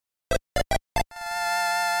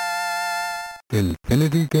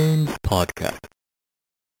Infinity Games Podcast.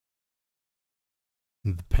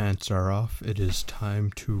 The pants are off. It is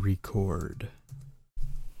time to record.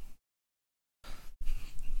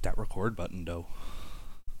 That record button, though.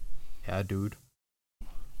 Yeah, dude.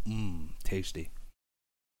 Tasty.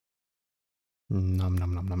 Nom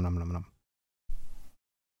nom nom nom nom nom nom.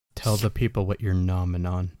 Tell the people what you're nomming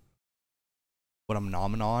on. What I'm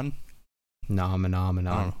nomming on? Nomming I don't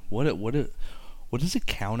on. know. What does it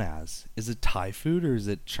count as? Is it Thai food or is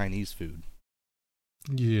it Chinese food?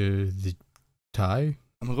 Yeah, the Thai?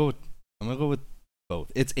 I'm gonna go with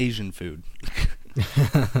both. It's Asian food.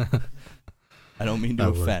 I don't mean to That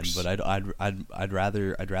offend, works. but I'd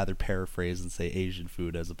rather paraphrase and say Asian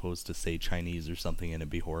food as opposed to say Chinese or something and it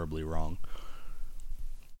be horribly wrong.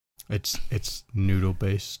 It's noodle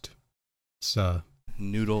based. It's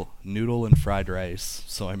Noodle and fried rice.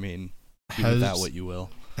 So I mean, do with that what you will.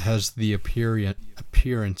 has the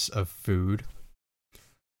appearance of food.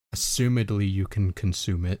 Assumedly, you can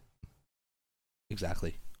consume it.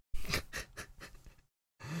 Exactly.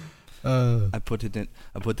 And I put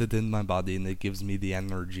it in my body and it gives me the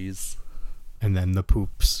energies. then the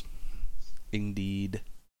poops. Indeed.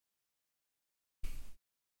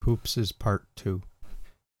 Poops is part 2.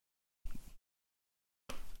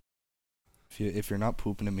 If you're not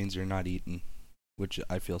pooping, it means you're not eating, which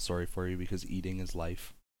I feel sorry for you because eating is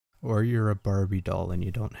life. Or you're a Barbie doll and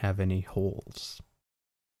you don't have any holes.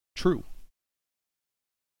 True.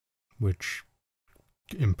 Which,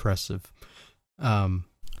 impressive.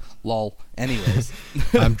 Lol. Anyways,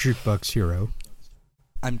 I'm Jukebox Hero,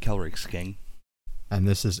 I'm Kelrix King. and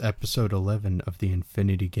this is episode 11 of the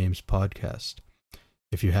Infinity Games podcast.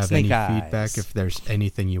 If you have Snake any eyes. feedback, if there's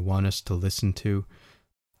anything you want us to listen to,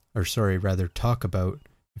 or talk about,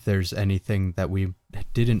 if there's anything that we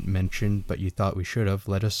didn't mention but you thought we should have,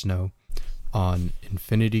 let us know on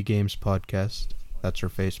Infinity Games Podcast, that's our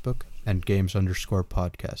Facebook, and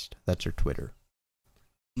Games_podcast, that's our Twitter.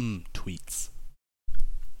 Tweets.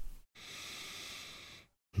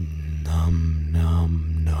 Nom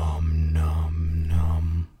nom nom nom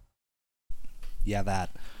nom. Yeah,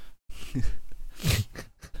 that.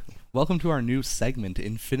 Welcome to our new segment,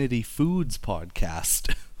 Infinity Foods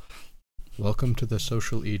Podcast. Welcome to the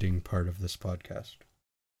social eating part of this podcast.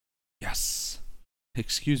 Yes.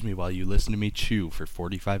 Excuse me while you listen to me chew for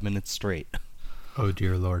 45 minutes straight. Oh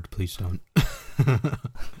dear Lord, please don't.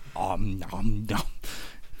 Nom.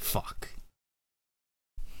 Fuck.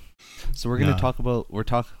 So we're gonna Nah. talk about we're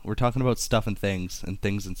talking about stuff and things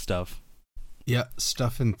and stuff. Yeah,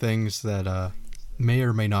 stuff and things that may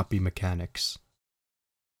or may not be mechanics.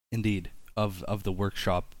 Indeed, of the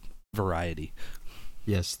workshop variety.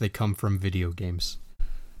 Yes, they come from video games.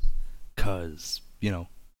 'Cause,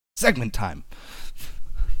 segment time.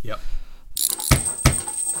 Yep.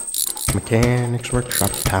 Mechanics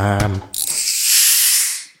Workshop time.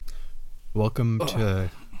 Welcome to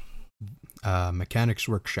Mechanics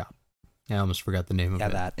Workshop. I almost forgot the name of Yeah,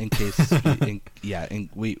 it. that in case.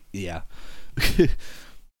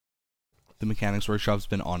 The mechanics workshop's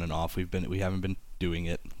been on and off. We haven't been doing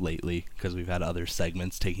it lately because we've had other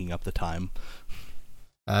segments taking up the time.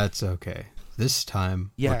 That's okay. This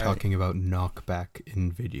time, Yeah, we're talking about knockback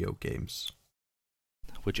in video games.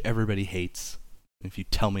 Which everybody hates. If you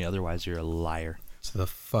tell me otherwise, you're a liar. It's the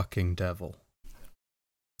fucking devil.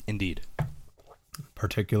 Indeed.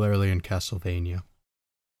 Particularly in Castlevania.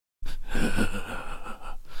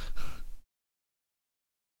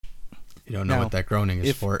 You don't know Now, what that groaning is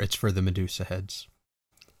if- for. It's for the Medusa heads.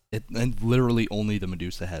 And literally only the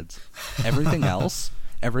Medusa heads. Everything else,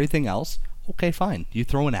 okay, fine. You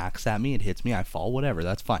throw an axe at me, it hits me, I fall, whatever,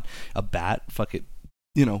 that's fine. A bat,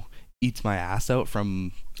 eats my ass out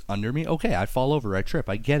from under me, okay, I fall over, I trip,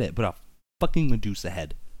 I get it, but a fucking Medusa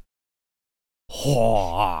head.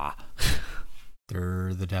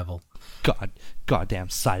 They're the devil. Goddamn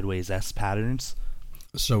sideways S patterns.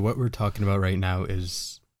 So what we're talking about right now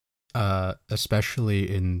is,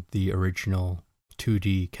 especially in the original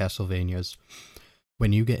 2D Castlevanias,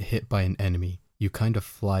 when you get hit by an enemy, you kind of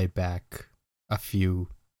fly back a few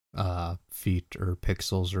feet or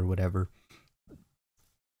pixels or whatever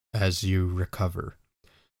as you recover.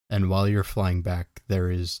 And while you're flying back,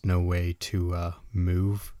 there is no way to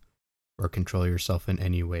move or control yourself in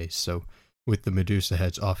any way. So with the Medusa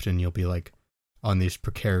heads, often you'll be like on these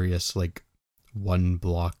precarious one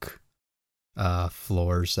block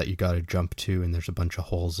floors that you gotta jump to, and there's a bunch of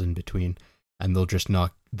holes in between, and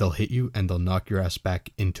they'll hit you and they'll knock your ass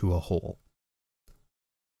back into a hole.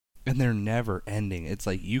 And they're never ending. It's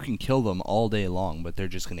like you can kill them all day long, but they're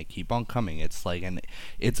just gonna keep on coming. It's like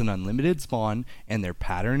it's an unlimited spawn, and their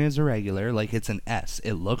pattern is irregular. Like it's an S.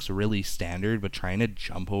 It looks really standard, but trying to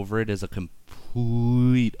jump over it is a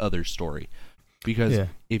complete other story. Because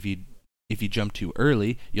if you jump too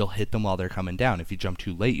early, you'll hit them while they're coming down. If you jump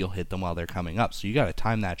too late, you'll hit them while they're coming up. So you gotta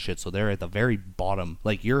time that shit so they're at the very bottom.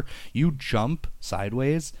 Like you jump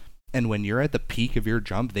sideways. And when you're at the peak of your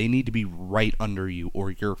jump, they need to be right under you or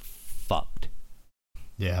you're fucked.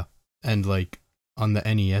 Yeah. And like on the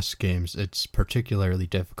NES games, it's particularly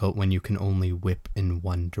difficult when you can only whip in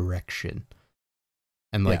one direction.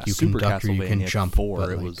 And like you can duck or you can jump.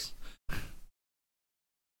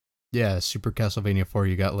 Yeah, Super Castlevania 4,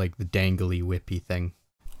 you got like the dangly whippy thing.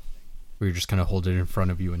 Where you just kind of hold it in front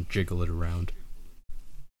of you and jiggle it around.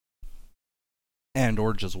 And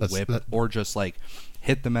or just or just like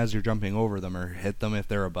hit them as you're jumping over them, or hit them if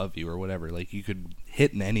they're above you or whatever. Like you could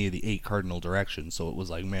hit in any of the 8 cardinal directions, so it was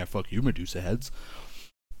like, man, fuck you, Medusa heads.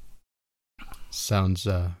 Sounds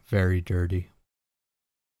very dirty.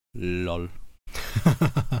 Lol.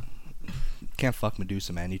 Can't fuck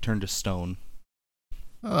Medusa, man. You turn to stone.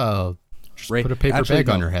 Oh, just put a paper bag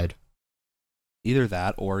on her head. Either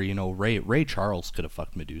that, or Ray Charles could have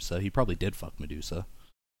fucked Medusa. He probably did fuck Medusa.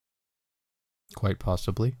 Quite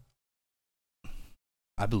possibly.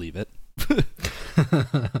 I believe it.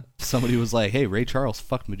 Somebody was like, hey, Ray Charles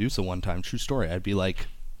fucked Medusa one time. True story. I'd be like,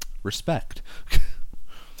 respect.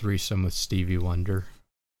 Threesome with Stevie Wonder.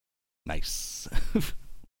 Nice.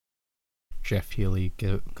 Jeff Healey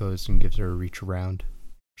goes and gives her a reach around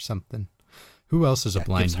or something. Who else is a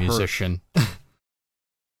blind musician? I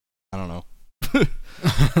don't know.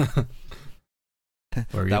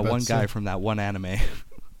 That one guy from that one anime.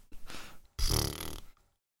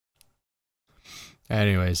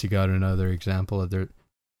 Anyways, you got another example of their...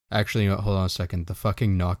 Actually, hold on a second. The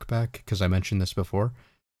fucking knockback, because I mentioned this before,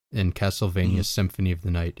 in Castlevania Symphony of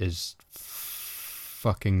the Night is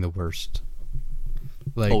fucking the worst.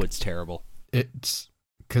 Like, oh, it's terrible. It's...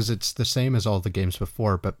 Because it's the same as all the games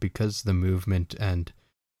before, but because the movement and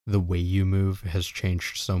the way you move has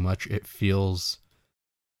changed so much, it feels...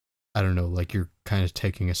 I don't know, like you're kind of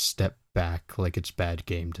taking a step back, like it's bad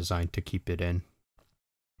game design to keep it in.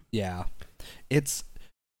 Yeah. It's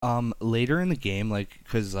later in the game, like,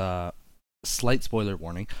 because slight spoiler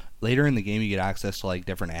warning, later in the game you get access to like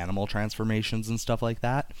different animal transformations and stuff like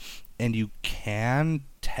that, and you can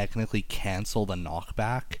technically cancel the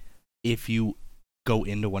knockback if you go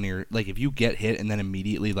into one of your, like, if you get hit and then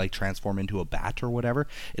immediately like transform into a bat or whatever,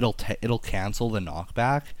 it'll cancel the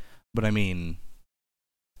knockback. But I mean,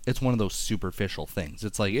 it's one of those superficial things.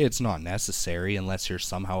 It's like, it's not necessary unless you're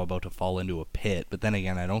somehow about to fall into a pit. But then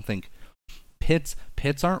again, I don't think pits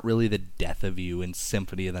aren't really the death of you in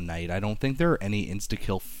Symphony of the Night. I don't think there are any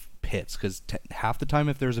insta-kill pits, because half the time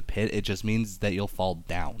if there's a pit, it just means that you'll fall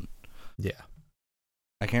down. Yeah.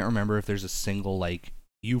 I can't remember if there's a single, like,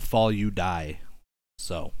 you fall, you die.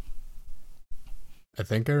 So. I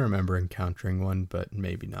think I remember encountering one, but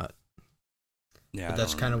maybe not. Yeah, but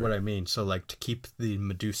that's kind of what I mean. So, like, to keep the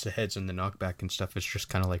Medusa heads and the knockback and stuff, it's just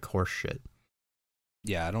kind of like horse shit.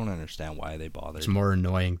 Yeah, I don't understand why they bothered. It's more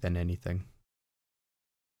annoying than anything.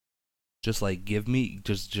 Just like, give me,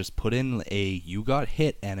 just put in a you got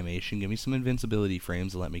hit animation, give me some invincibility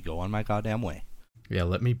frames, and let me go on my goddamn way. Yeah,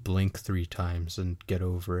 let me blink 3 times and get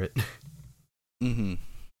over it. Mm-hmm.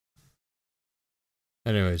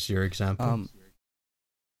 Anyways, your example?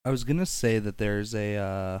 I was gonna say that there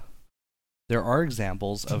are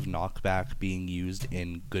examples of knockback being used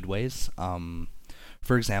in good ways.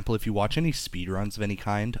 For example, if you watch any speedruns of any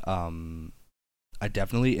kind, I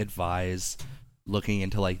definitely advise looking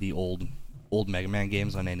into like the old Mega Man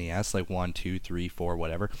games on NES, like 1, 2, 3, 4,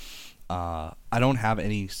 whatever. I don't have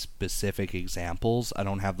any specific examples. I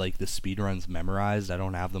don't have like the speedruns memorized. I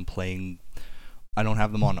don't have them on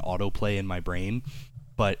autoplay in my brain.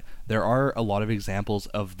 But there are a lot of examples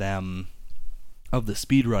of the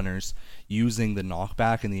speedrunners using the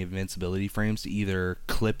knockback and the invincibility frames to either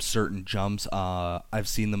clip certain jumps. I've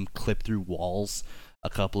seen them clip through walls a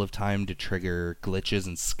couple of times to trigger glitches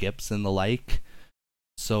and skips and the like.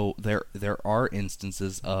 So there are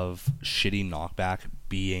instances of shitty knockback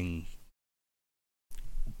being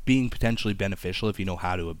potentially beneficial if you know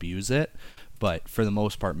how to abuse it. But for the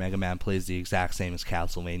most part, Mega Man plays the exact same as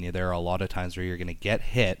Castlevania. There are a lot of times where you're going to get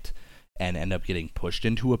hit and end up getting pushed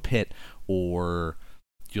into a pit, or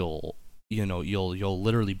you'll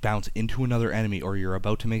literally bounce into another enemy, or you're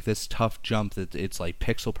about to make this tough jump that it's like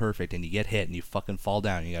pixel perfect and you get hit and you fucking fall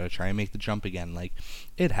down. You got to try and make the jump again. Like,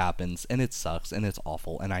 it happens and it sucks and it's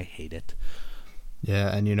awful and I hate it.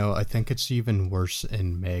 Yeah, and I think it's even worse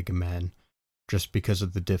in Mega Man, just because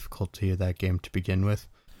of the difficulty of that game to begin with.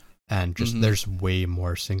 And just there's way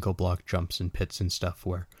more single block jumps and pits and stuff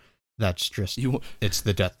where that's just it's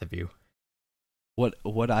the death of you.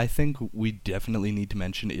 What I think we definitely need to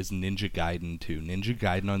mention is Ninja Gaiden 2. Ninja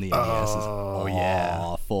Gaiden on the NES is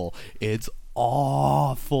awful. It's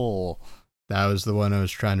awful. That was the one I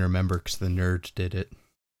was trying to remember because the nerd did it.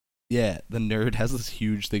 Yeah, the nerd has this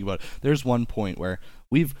huge thing about it. There's one point where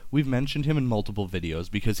we've mentioned him in multiple videos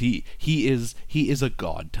because he is a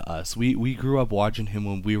god to us. We grew up watching him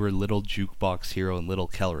when we were little Jukebox Hero and little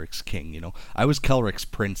Kelric's King. I was Kelric's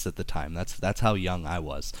Prince at the time. That's how young I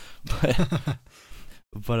was.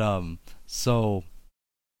 But so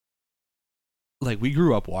like we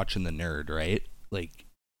grew up watching the nerd, right? Like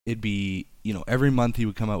it'd be every month he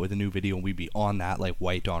would come out with a new video and we'd be on that, like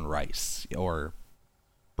white on rice or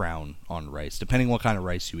brown on rice, depending what kind of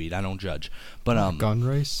rice you eat. I don't judge. But on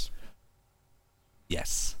rice?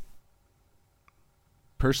 Yes.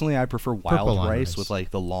 Personally, I prefer wild rice with like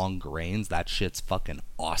the long grains. That shit's fucking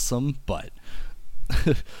awesome. But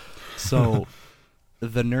so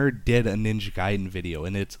the nerd did a Ninja Gaiden video,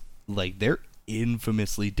 and it's like they're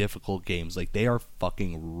infamously difficult games. Like they are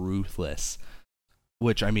fucking ruthless.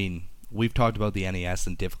 Which, I mean, we've talked about the NES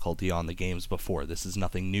and difficulty on the games before. This is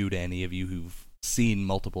nothing new to any of you who've seen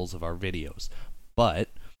multiples of our videos. But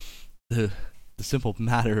the simple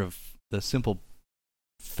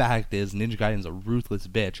fact is Ninja Gaiden's a ruthless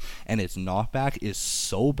bitch, and its knockback is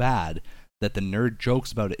so bad that the nerd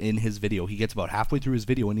jokes about it in his video. He gets about halfway through his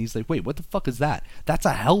video and he's like, wait, what the fuck is that? That's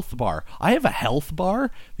a health bar. I have a health bar?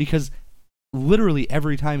 Because literally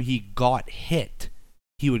every time he got hit,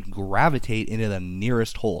 he would gravitate into the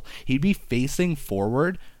nearest hole. He'd be facing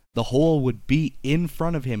forward. The hole would be in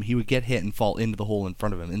front of him. He would get hit and fall into the hole in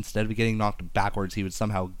front of him. Instead of getting knocked backwards, he would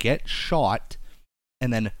somehow get shot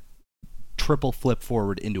and then triple flip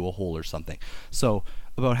forward into a hole or something. So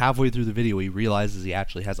about halfway through the video, he realizes he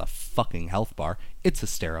actually has a fucking health bar. It's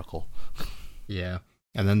hysterical. Yeah.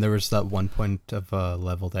 And then there was that one point of a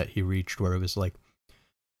level that he reached where it was like,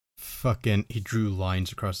 fucking, he drew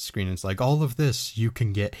lines across the screen and it's like, all of this, you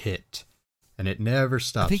can get hit. And it never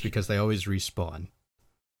stops because they always respawn.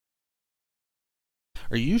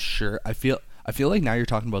 Are you sure? I feel like now you're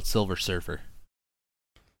talking about Silver Surfer.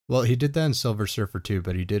 Well, he did that in Silver Surfer too,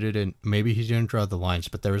 but he did it in... Maybe he didn't draw the lines,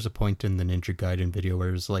 but there was a point in the Ninja Gaiden video where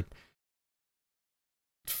it was like...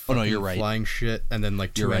 Oh no, you're right. Flying shit, and then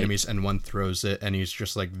like two enemies, and one throws it, and he's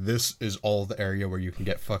just like, this is all the area where you can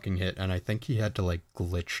get fucking hit, and I think he had to like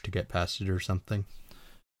glitch to get past it or something.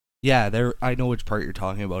 Yeah, I know which part you're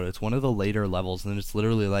talking about. It's one of the later levels, and it's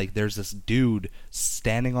literally like there's this dude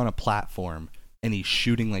standing on a platform, and he's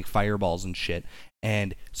shooting like fireballs and shit.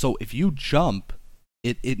 And so if you jump,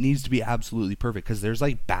 it needs to be absolutely perfect because there's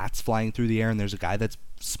like bats flying through the air and there's a guy that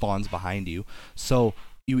spawns behind you. So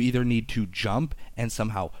you either need to jump and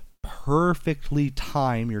somehow perfectly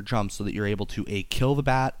time your jump so that you're able to kill the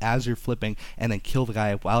bat as you're flipping and then kill the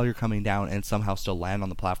guy while you're coming down and somehow still land on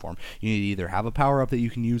the platform. You need to either have a power up that you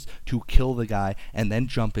can use to kill the guy and then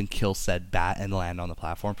jump and kill said bat and land on the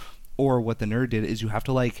platform, or what the nerd did is you have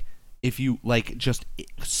to like, if you like just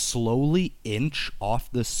slowly inch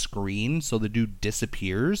off the screen so the dude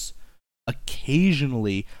disappears,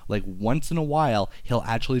 occasionally, like once in a while, he'll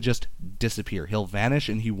actually just disappear. He'll vanish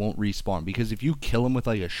and he won't respawn. Because if you kill him with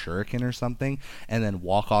like a shuriken or something and then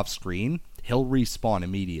walk off screen, he'll respawn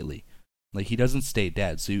immediately. Like he doesn't stay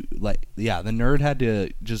dead. So you, like, yeah, the nerd had to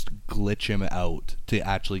just glitch him out to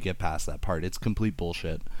actually get past that part. It's complete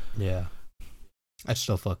bullshit. Yeah. I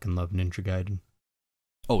still fucking love Ninja Gaiden.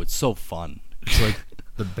 Oh, it's so fun. It's like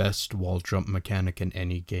the best wall jump mechanic in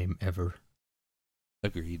any game ever.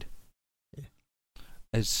 Agreed. Yeah.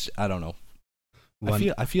 I don't know.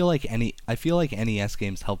 One, I feel like NES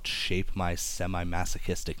games helped shape my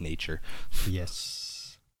semi-masochistic nature.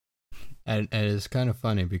 Yes. And it's kind of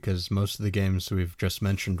funny because most of the games we've just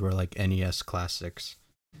mentioned were like NES classics.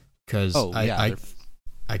 Because I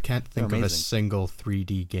can't think of a single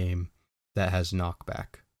 3D game that has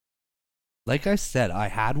knockback. Like I said, I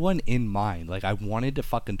had one in mind. Like, I wanted to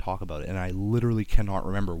fucking talk about it, and I literally cannot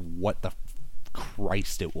remember what the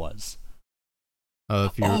Christ it was.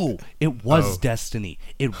 It was Destiny.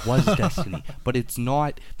 It was Destiny. But it's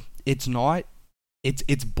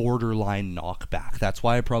borderline knockback. That's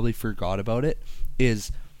why I probably forgot about it.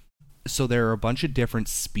 So there are a bunch of different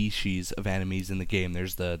species of enemies in the game.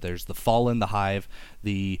 There's the Fallen, the Hive,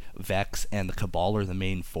 the Vex, and the Cabal are the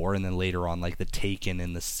main four, and then later on like the Taken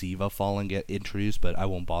and the Siva Fallen get introduced, but I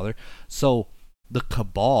won't bother. So the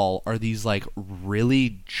Cabal are these like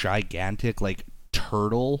really gigantic like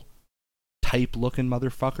turtle type looking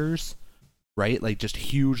motherfuckers, right? Like just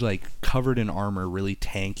huge, like covered in armor, really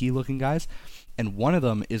tanky looking guys. And one of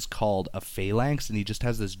them is called a Phalanx, and he just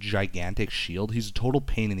has this gigantic shield. He's a total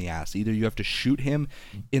pain in the ass. Either you have to shoot him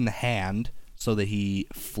in the hand so that he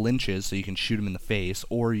flinches so you can shoot him in the face,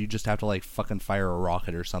 or you just have to like fucking fire a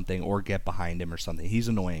rocket or something, or get behind him or something. He's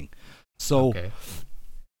annoying. So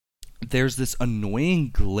there's this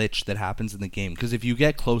annoying glitch that happens in the game, because if you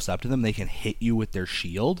get close up to them, they can hit you with their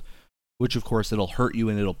shield, which of course it'll hurt you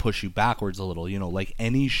and it'll push you backwards a little, you know, like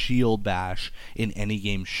any shield bash in any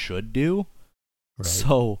game should do. Right.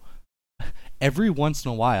 So every once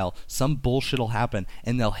in a while, some bullshit will happen,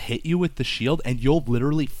 and they'll hit you with the shield, and you'll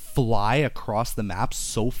literally fly across the map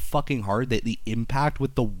so fucking hard that the impact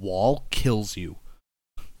with the wall kills you.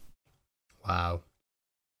 Wow.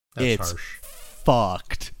 That's harsh.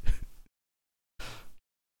 Fucked.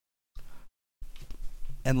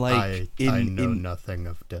 And like I know nothing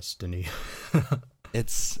of Destiny.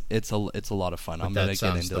 it's a lot of fun. But I'm gonna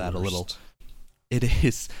get into that a little. It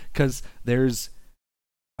is, because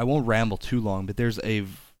I won't ramble too long, but there's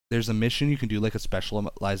a mission you can do, like a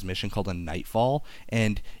specialized mission called a Nightfall,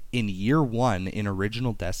 and in year 1 in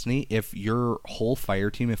original Destiny, if your whole fire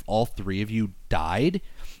team, if all 3 of you died,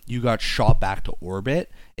 you got shot back to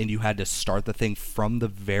orbit, and you had to start the thing from the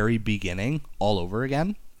very beginning all over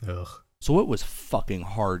again. Ugh. So it was fucking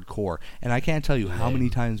hardcore, and I can't tell you how many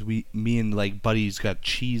times me and like buddies got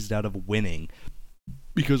cheesed out of winning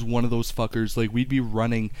because one of those fuckers, like, we'd be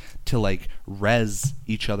running to like res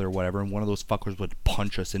each other or whatever, and one of those fuckers would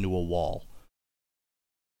punch us into a wall.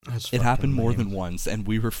 It happened more than once, and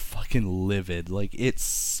we were fucking livid. Like, it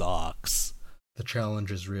sucks. The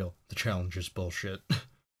challenge is real. The challenge is bullshit.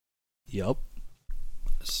 Yep.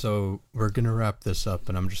 So we're gonna wrap this up,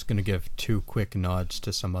 and I'm just gonna give 2 quick nods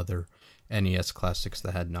to some other NES classics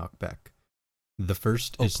that had knockback. The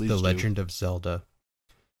first is The Legend of Zelda.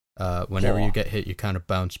 Whenever you get hit, you kind of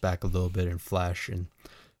bounce back a little bit and flash, and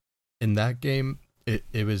in that game,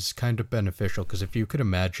 it was kind of beneficial, because if you could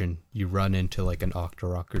imagine, you run into like an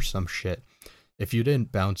Octorok or some shit, if you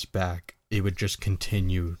didn't bounce back, it would just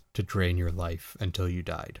continue to drain your life until you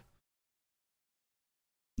died.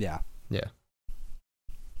 Yeah.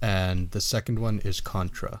 And the second one is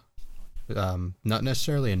Contra. Not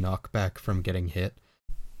necessarily a knockback from getting hit,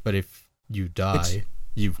 but if you die,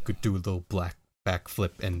 you could do a little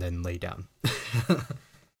backflip and then lay down.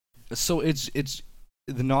 So it's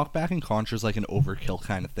the knockback in Contra is like an overkill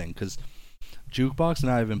kind of thing, because Jukebox and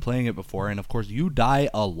I have been playing it before, and of course you die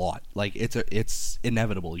a lot. Like, it's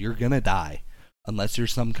inevitable. You're gonna die unless you're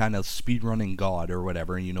some kind of speedrunning god or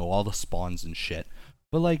whatever, and you know all the spawns and shit.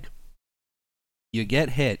 But like, you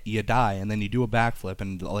get hit, you die, and then you do a backflip,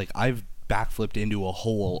 and like, I've backflipped into a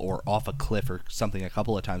hole or off a cliff or something a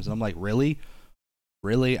couple of times, and I'm like, really?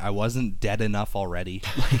 I wasn't dead enough already.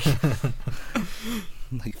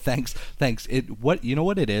 Like, thanks. You know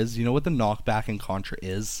what it is? You know what the knockback in Contra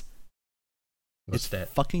is? What's that?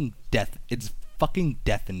 Fucking death. It's fucking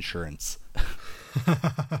death insurance.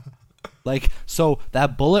 Like, so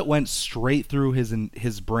that bullet went straight through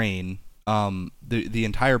his brain. The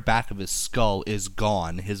entire back of his skull is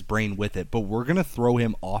gone, his brain with it, but we're gonna throw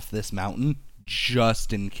him off this mountain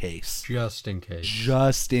just in case.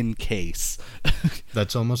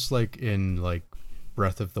 That's almost like in like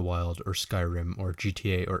Breath of the Wild or Skyrim or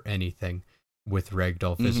GTA or anything with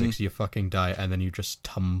ragdoll physics. You fucking die and then you just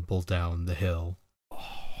tumble down the hill.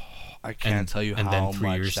 I can't tell you how much that shit and then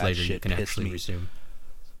 3 years later you can actually resume.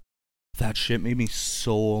 That shit made me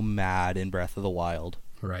so mad in Breath of the Wild.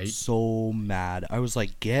 Right? So mad. I was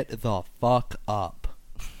like, get the fuck up.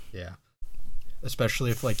 Yeah.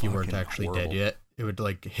 Especially if like you weren't actually dead yet. It would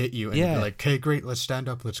like hit you and you'd be like, okay, great, let's stand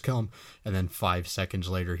up, let's kill him. And then 5 seconds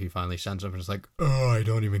later he finally stands up and is like, oh, I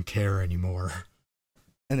don't even care anymore.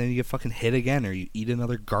 And then you get fucking hit again, or you eat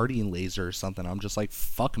another Guardian laser or something. I'm just like,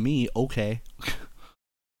 fuck me, okay.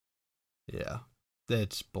 Yeah.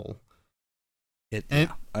 That's bull. It's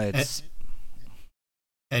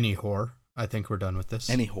any whore. I think we're done with this.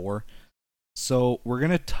 Any whore. So we're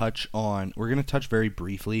gonna touch very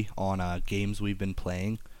briefly on games we've been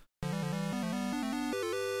playing.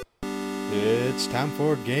 It's time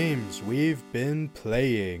for games we've been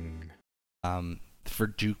playing. For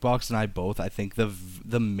Jukebox and I both, I think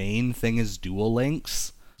the main thing is Duel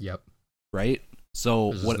Links. Yep. Right?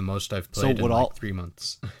 So this is the most I've played in like 3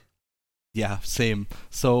 months. Yeah, same.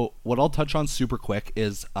 So what I'll touch on super quick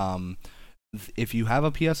is if you have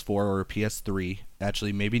a PS4 or a PS3,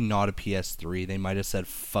 actually maybe not a PS3, they might have said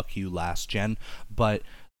fuck you last gen, but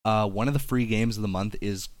one of the free games of the month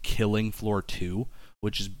is Killing Floor 2,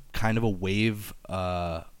 which is kind of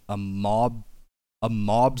a mob a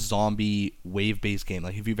mob zombie wave-based game.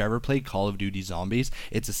 Like if you've ever played Call of Duty Zombies,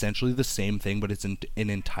 it's essentially the same thing, but it's an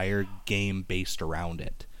entire game based around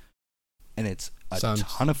it, and it's a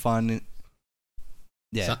ton of fun.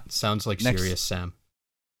 Yeah, sounds like Serious Sam.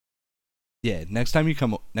 Yeah, next time you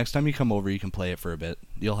come over, you can play it for a bit.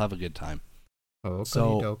 You'll have a good time. Oh,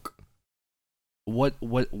 so what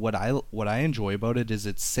I enjoy about it is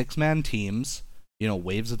it's 6-man teams. You know,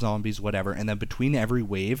 waves of zombies, whatever, and then between every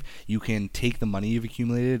wave, you can take the money you've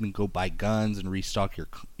accumulated and go buy guns and restock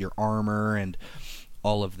your armor and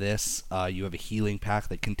all of this. You have a healing pack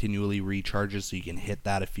that continually recharges, so you can hit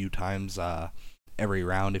that a few times every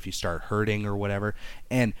round if you start hurting or whatever.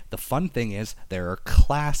 And the fun thing is there are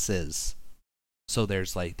classes. So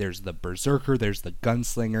there's the Berserker, there's the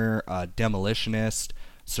Gunslinger, Demolitionist,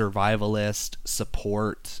 Survivalist,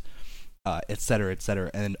 Support, etc.,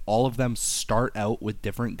 etc., and all of them start out with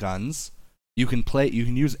different guns. You can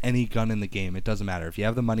use any gun in the game. It doesn't matter. If you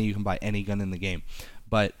have the money, you can buy any gun in the game.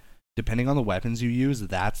 But depending on the weapons you use,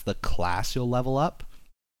 that's the class you'll level up.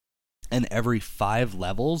 And every 5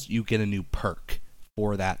 levels, you get a new perk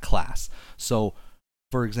for that class. So,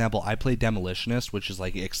 for example, I play Demolitionist, which is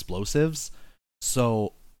like explosives.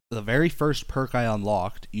 So the very first perk I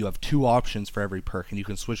unlocked, you have 2 options for every perk, and you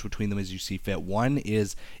can switch between them as you see fit. One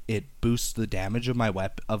is it boosts the damage of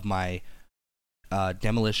my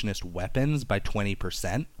Demolitionist weapons by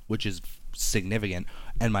 20%, which is significant.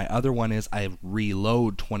 And my other one is I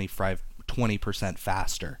reload 20%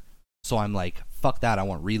 faster. So I'm like, fuck that, I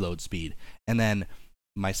want reload speed. And then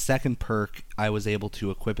my second perk, I was able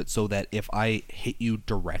to equip it so that if I hit you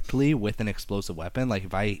directly with an explosive weapon, like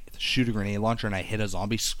if I shoot a grenade launcher and I hit a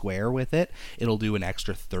zombie square with it, it'll do an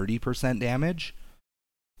extra 30% damage.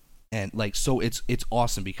 And like, so it's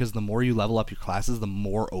awesome because the more you level up your classes, the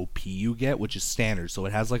more OP you get, which is standard. So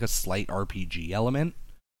it has like a slight RPG element.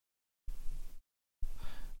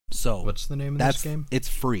 So what's the name of this game? It's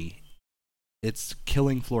free. It's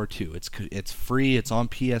Killing Floor 2. It's free. It's on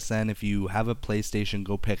PSN. If you have a PlayStation,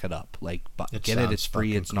 go pick it up. Like, get it. It's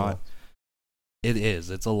free. It's cool. It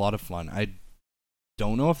is. It's a lot of fun. I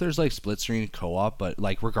don't know if there's like split screen co-op, but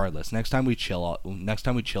like regardless, next time we chill,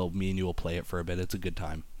 me and you will play it for a bit. It's a good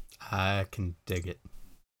time. I can dig it.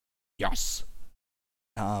 Yes.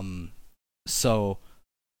 So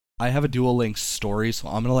I have a Duel Links story, so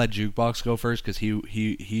I'm gonna let Jukebox go first because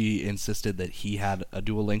he insisted that he had a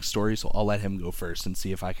Duel Links story, so I'll let him go first and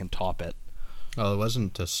see if I can top it. Well, it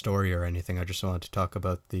wasn't a story or anything. I just wanted to talk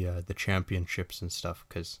about the championships and stuff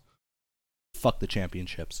because fuck the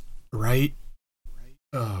championships. Right?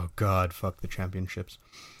 Oh God, fuck the championships.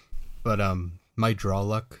 But my draw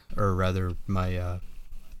luck, or rather my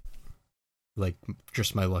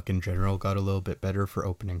just my luck in general, got a little bit better for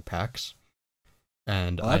opening packs.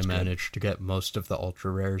 And I managed to get most of the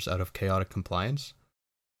ultra rares out of Chaotic Compliance.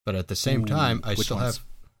 But at the same time, I still have...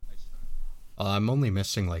 I'm only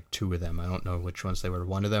missing like 2 of them. I don't know which ones they were.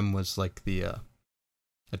 One of them was like the...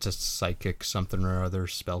 it's a psychic something or other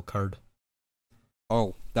spell card.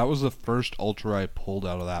 Oh, that was the first ultra I pulled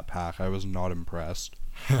out of that pack. I was not impressed.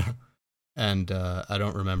 And I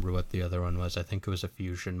don't remember what the other one was. I think it was a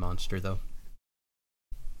fusion monster, though.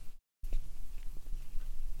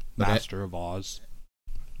 Master of Oz.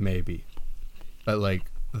 Maybe. But like,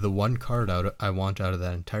 the one card I want out of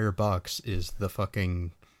that entire box is the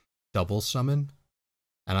fucking double summon,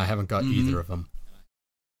 and I haven't got either of them.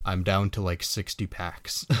 I'm down to like 60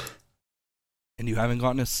 packs. And you haven't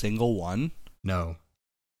gotten a single one? No.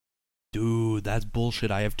 Dude, that's bullshit.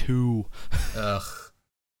 I have 2. Ugh.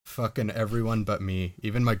 Fucking everyone but me.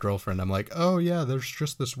 Even my girlfriend. I'm like, oh yeah, there's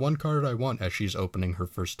just this one card I want, as she's opening her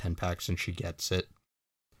first 10 packs and she gets it.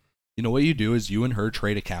 You know what you do is you and her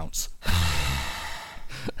trade accounts.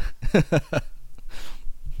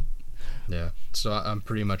 Yeah, so I'm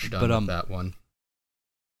pretty much done with that one.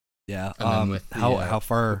 Yeah. And then with how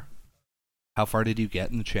far did you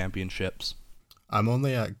get in the championships? I'm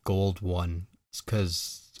only at gold 1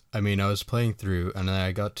 because I was playing through and then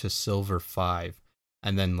I got to silver 5,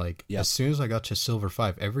 and then as soon as I got to silver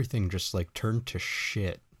 5, everything just like turned to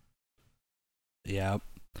shit. Yeah,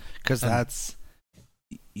 because that's.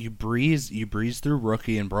 You breeze through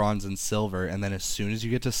rookie and bronze and silver, and then as soon as you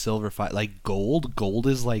get to silver 5, like gold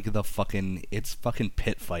is like it's fucking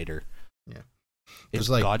pit fighter. Yeah, it's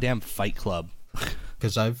like goddamn Fight Club.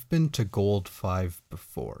 Because I've been to gold 5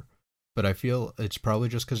 before, but I feel it's probably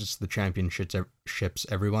just because it's the championships.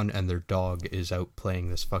 Everyone and their dog is out playing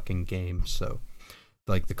this fucking game, so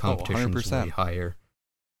like the competition's way higher.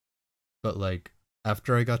 But like,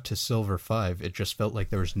 after I got to silver 5, it just felt like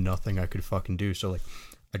there was nothing I could fucking do. So like,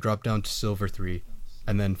 I dropped down to silver 3,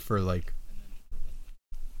 and then for like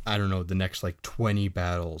I don't know, the next like 20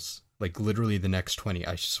 battles, like literally the next 20,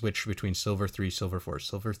 I switched between silver 3, silver 4,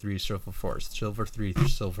 silver 3, silver 4, silver 3,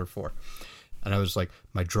 silver 4. And I was like,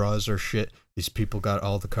 my draws are shit. These people got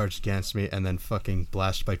all the cards against me, and then fucking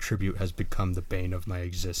Blast by Tribute has become the bane of my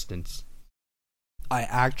existence. I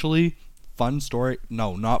actually, fun story,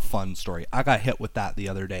 no, not fun story. I got hit with that the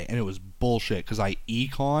other day, and it was bullshit, because I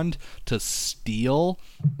econned to steal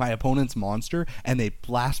my opponent's monster, and they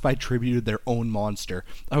Blast by Tributed their own monster.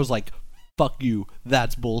 I was like, fuck you,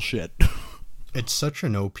 that's bullshit. It's such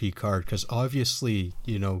an OP card, because obviously,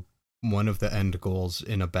 you know, one of the end goals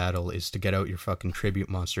in a battle is to get out your fucking tribute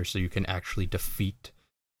monster so you can actually defeat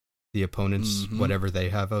the opponents, whatever they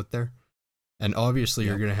have out there. And obviously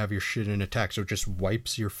you're going to have your shit in attack, so it just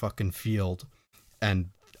wipes your fucking field and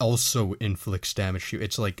also inflicts damage to you.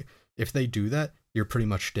 It's like, if they do that, you're pretty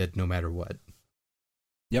much dead no matter what.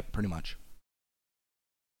 Yep, pretty much.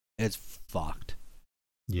 It's fucked.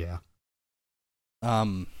 Yeah.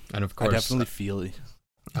 And of course, I definitely feel it.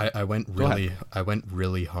 I went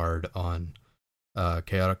really hard on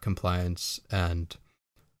Chaotic Compliance and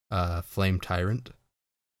Flame Tyrant.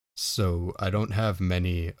 So I don't have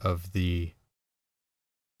many of the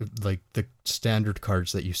like the standard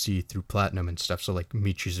cards that you see through Platinum and stuff. So like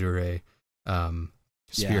Michizure,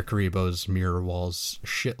 Sphere Karibos, Mirror Walls,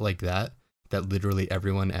 shit like that literally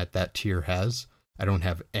everyone at that tier has. I don't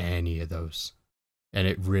have any of those. And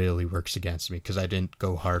it really works against me because I didn't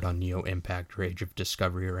go hard on Neo Impact or Age of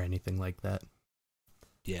Discovery or anything like that.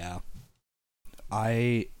 Yeah.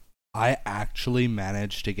 I actually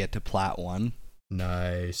managed to get to Plat 1.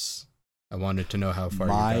 Nice. I wanted to know how far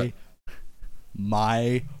you got.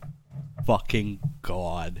 My fucking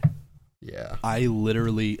god. Yeah. I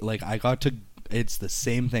literally, like, it's the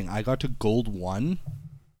same thing. I got to Gold 1,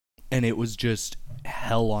 and it was just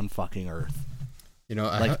hell on fucking earth. You know,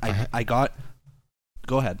 I got...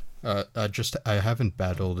 Go ahead. I haven't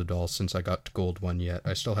battled at all since I got to Gold 1 yet.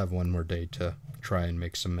 I still have one more day to try and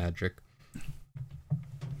make some magic.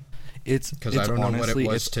 Because I don't know what it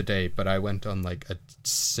was today, but I went on like a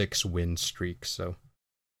 6-win streak, so...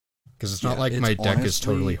 Because it's not like my deck is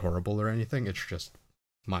totally horrible or anything, it's just,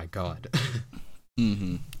 my god.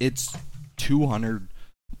 It's 200...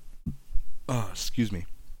 excuse me.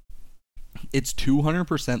 It's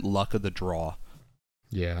 200% luck of the draw.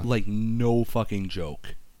 Yeah. Like, no fucking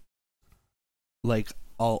joke. Like,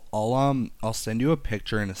 I'll send you a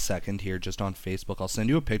picture in a second here, just on Facebook. I'll send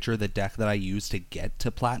you a picture of the deck that I used to get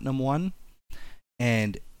to Platinum 1.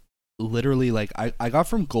 And literally, like, I got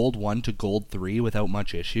from Gold 1 to Gold 3 without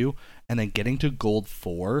much issue. And then getting to Gold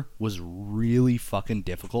 4 was really fucking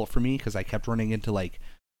difficult for me, because I kept running into, like,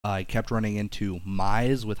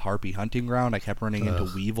 Mize with Harpy Hunting Ground. I kept running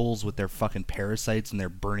into Weevils with their fucking parasites and their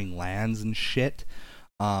burning lands and shit.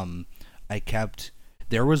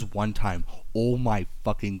 There was one time, oh my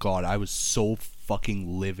fucking god, I was so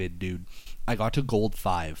fucking livid, dude. I got to Gold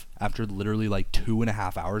 5 after literally like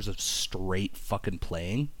 2.5 hours of straight fucking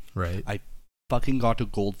playing. Right. I fucking got to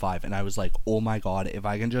Gold 5 and I was like, oh my god, if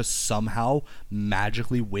I can just somehow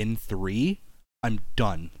magically win 3, I'm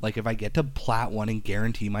done. Like, if I get to Plat 1 and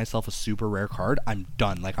guarantee myself a super rare card, I'm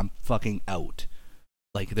done. Like, I'm fucking out.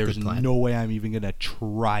 Like, there's no way I'm even gonna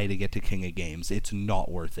try to get to King of Games. It's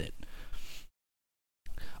not worth it.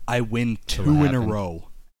 I win 2 in a row.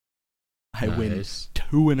 I win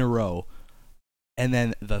 2 in a row. And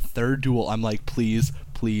then the third duel, I'm like, please,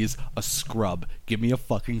 a scrub. Give me a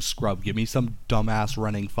fucking scrub. Give me some dumbass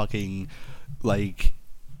running fucking, like,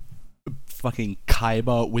 fucking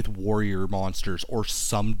Kaiba with warrior monsters or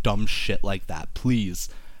some dumb shit like that, please.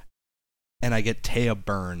 And I get Taya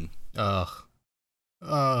Burn. Ugh.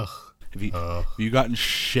 Have you gotten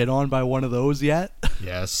shit on by one of those yet?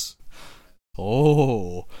 Yes.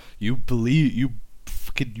 Oh, you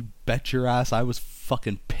bet your ass I was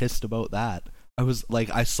fucking pissed about that. I was like,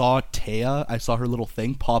 I saw Taya, I saw her little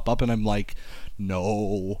thing pop up, and I'm like,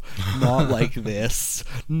 no, not like this,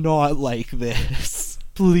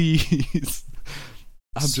 please.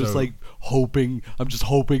 I'm just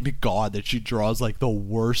hoping to God that she draws like the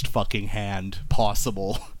worst fucking hand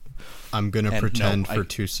possible. I'm gonna pretend for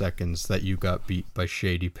 2 seconds that you got beat by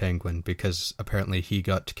Shady Penguin, because apparently he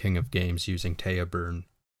got to King of Games using Taya Burn.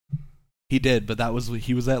 He did, but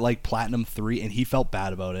he was at like Platinum 3 and he felt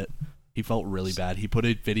bad about it. He felt really bad. He put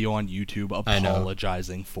a video on YouTube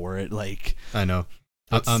apologizing for it. Like, I know.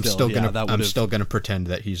 I'm still gonna pretend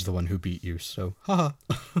that he's the one who beat you. So, haha.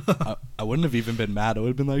 I wouldn't have even been mad. I would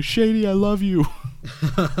have been like, Shady, I love you.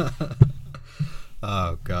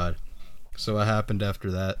 Oh god. So what happened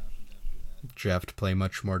after that? Did you have to play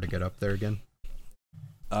much more to get up there again?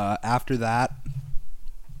 After that,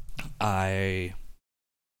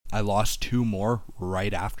 I lost 2 more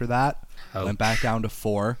right after that. Ouch. Went back down to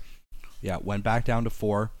 4. Yeah, went back down to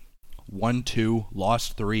 4. Won 2,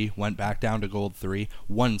 lost 3, went back down to gold 3.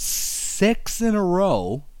 Won 6 in a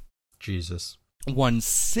row. Jesus. Won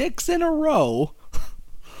 6 in a row.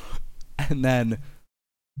 And then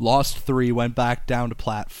lost 3, went back down to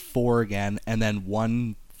plat 4 again, and then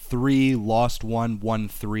won 3, lost 1, won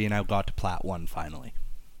 3, and I got to plat 1 finally.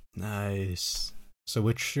 Nice. So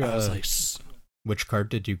which I was like, which card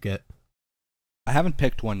did you get? I haven't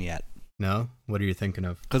picked one yet. No? What are you thinking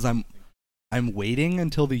of? Because I'm waiting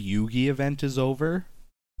until the Yugi event is over,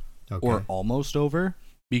 Okay. or almost over,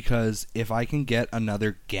 because if I can get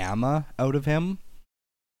another Gamma out of him,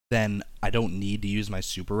 then I don't need to use my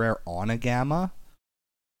super rare on a Gamma.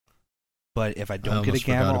 But if I don't get a almost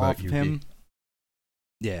forgot Gamma about off of him,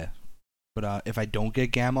 yeah. But if I don't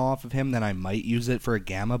get Gamma off of him, then I might use it for a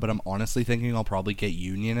Gamma, but I'm honestly thinking I'll probably get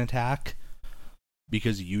Union Attack.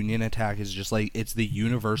 Because Union Attack is just like, it's the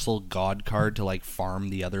universal god card to like farm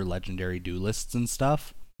the other legendary duelists and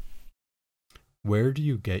stuff. Where do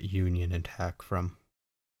you get Union Attack from?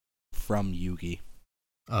 From Yugi.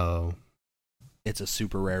 Oh, It's a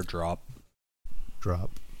super rare drop.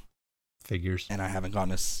 drop. Figures. And I haven't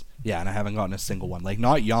gotten a single one. Like,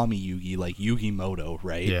 not Yami Yugi, like Yugi Moto,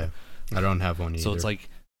 right? Yeah. I don't have one either. So it's like,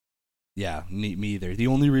 yeah, me either. The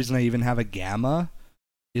only reason I even have a Gamma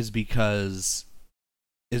is because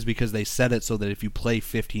they set it so that if you play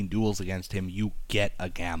 15 duels against him, you get a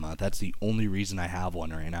Gamma. That's the only reason I have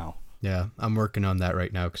one right now. Yeah, I'm working on that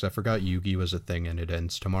right now because I forgot Yugi was a thing and it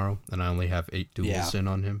ends tomorrow, and I only have 8 duels in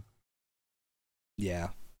on him. Yeah.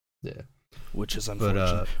 Yeah. Which is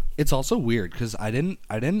unfortunate. It's also weird because I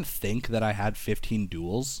didn't think that I had 15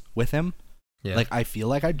 duels with him. Yeah. Like, I feel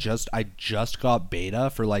like I just got beta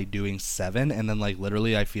for like doing 7, and then like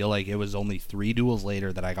literally I feel like it was only 3 duels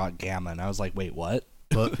later that I got Gamma, and I was like, wait, what?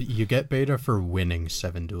 Well, you get beta for winning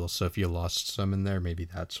 7 duels, so if you lost some in there, maybe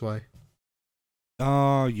that's why.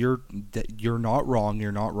 You're not wrong.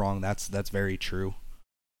 You're not wrong. That's very true.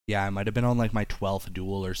 Yeah, I might have been on like my 12th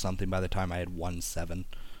duel or something by the time I had won 7.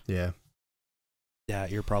 Yeah. Yeah,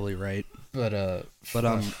 you're probably right. But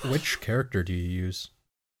which character do you use?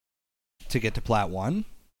 To get to plat 1?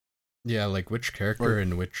 Yeah, like which character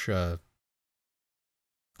and which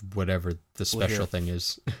whatever the special thing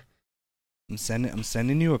is. I'm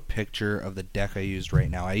sending you a picture of the deck I used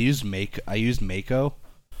right now. I used Mako.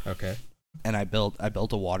 Okay. And I built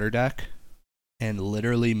a water deck, and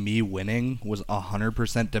literally me winning was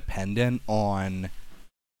 100% dependent on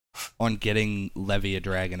getting Levia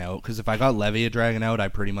Dragon out. Because if I got Levia Dragon out, I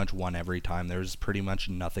pretty much won every time. There was pretty much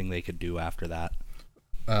nothing they could do after that.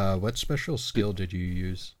 What special skill did you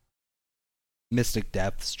use? Mystic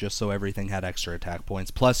Depths, just so everything had extra attack points.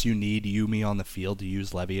 Plus, you need Yumi on the field to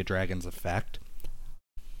use Levia Dragon's effect.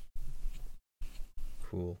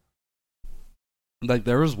 Cool. Like,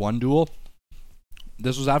 there was one duel.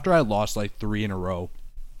 This was after I lost like 3 in a row.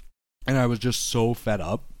 And I was just so fed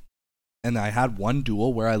up. And I had one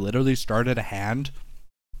duel where I literally started a hand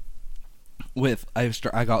with... I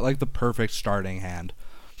got like the perfect starting hand.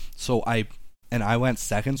 So I went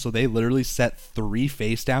second, so they literally set 3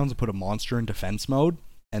 face downs and put a monster in defense mode.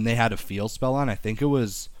 And they had a field spell on. I think it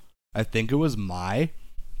was Mai.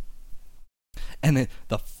 And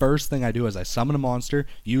the first thing I do is I summon a monster,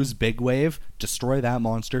 use Big Wave, destroy that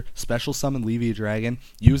monster, special summon Levia Dragon,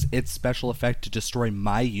 use its special effect to destroy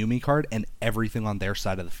my Yumi card and everything on their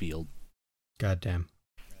side of the field. Goddamn.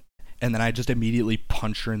 And then I just immediately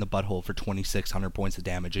punch her in the butthole for 2,600 points of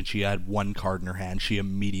damage, and she had 1 card in her hand. She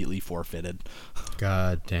immediately forfeited.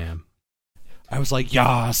 Goddamn. I was like,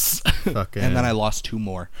 yes! Fucking. And then I lost 2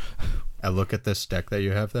 more. I look at this deck that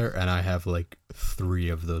you have there, and I have like 3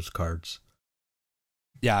 of those cards.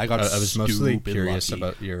 Yeah, I was mostly curious lucky.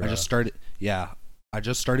 about your. I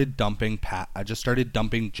just started dumping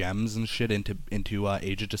gems and shit into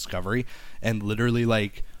Age of Discovery, and literally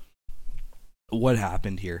like, what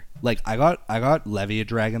happened here? Like, I got Levia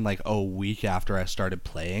Dragon like a week after I started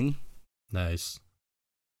playing. Nice.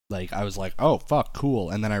 Like, I was like, oh fuck,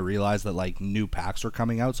 cool, and then I realized that like new packs were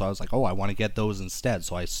coming out, so I was like, oh, I want to get those instead.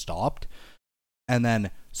 So I stopped, and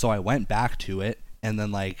then so I went back to it, and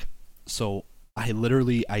then like so.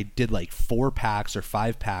 I did like 4 packs or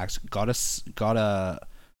 5 packs, got a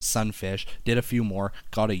Sunfish, did a few more,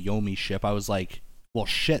 got a Yomi ship. I was like, well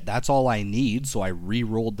shit, that's all I need. So I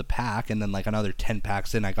re-rolled the pack, and then like another 10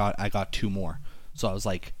 packs in, I got 2 more. So I was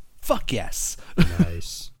like, fuck yes.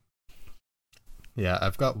 Nice. Yeah,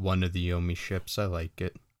 I've got one of the Yomi ships. I like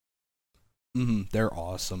it. They're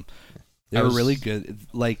awesome. They're really good.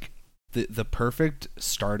 Like, the perfect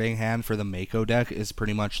starting hand for the Mako deck is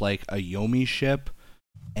pretty much like a Yomi ship,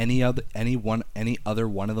 any other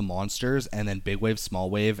one of the monsters, and then big wave, small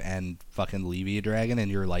wave, and fucking Levia Dragon,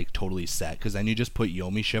 and you're like totally set. Because then you just put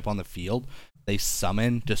Yomi ship on the field, they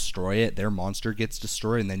summon, destroy it, their monster gets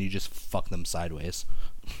destroyed, and then you just fuck them sideways.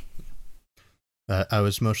 I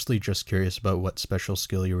was mostly just curious about what special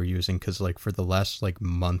skill you were using, because like for the last like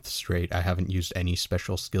month straight, I haven't used any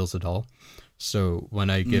special skills at all. So when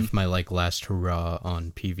I give my like last hurrah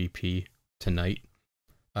on PvP tonight,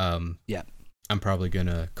 yeah, I'm probably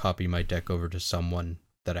gonna copy my deck over to someone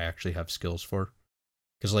that I actually have skills for.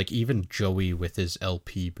 Because like even Joey with his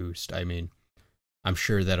LP boost, I mean, I'm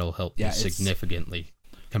sure that'll help me significantly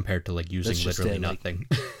compared to like using literally nothing.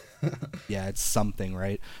 Yeah, it's something,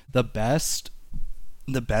 right? The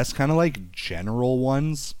best kind of like general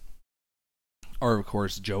ones are, of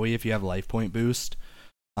course, Joey if you have life point boost,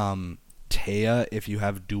 Taya if you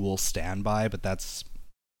have dual standby, but that's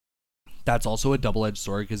also a double-edged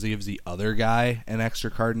sword because it gives the other guy an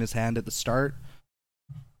extra card in his hand at the start.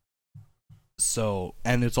 So,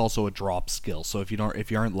 and it's also a drop skill. So if you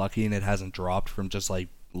aren't lucky and it hasn't dropped from just like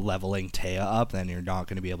leveling Taya up, then you're not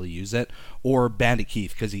going to be able to use it. Or Bandit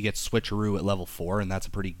Keith because he gets switcheroo at level 4, and that's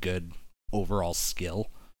a pretty good overall skill.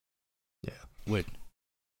 Yeah.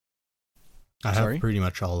 I have pretty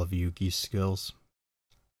much all of Yugi's skills.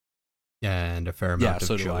 And a fair amount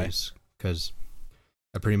of Joey's. Because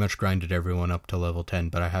I pretty much grinded everyone up to level 10,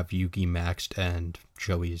 but I have Yugi maxed and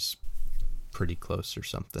Joey's pretty close or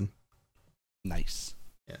something. Nice.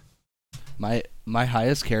 Yeah. My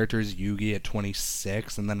highest character is Yugi at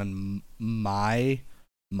 26, and then Mai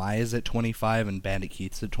is at 25, and Bandit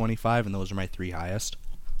Keith's at 25, and those are my 3 highest.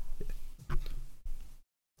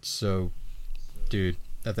 So, dude,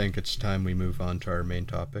 I think it's time we move on to our main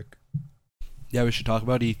topic. Yeah, we should talk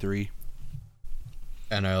about E3.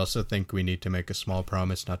 And I also think we need to make a small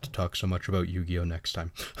promise not to talk so much about Yu-Gi-Oh! Next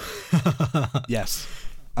time. Yes.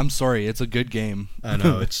 I'm sorry, it's a good game. I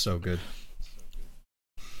know, it's so good.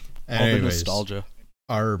 All the nostalgia.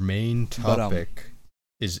 Our main topic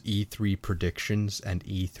is E3 predictions and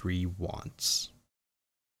E3 wants.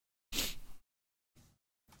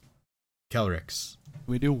 Kelrix.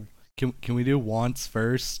 Can we do wants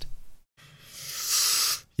first?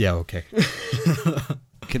 Yeah, okay.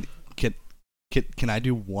 Can I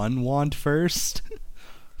do one want first?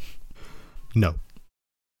 No.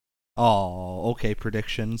 Oh, okay,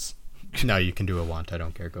 predictions. No, you can do a want, I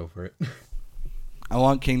don't care, go for it. I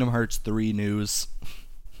want Kingdom Hearts 3 news.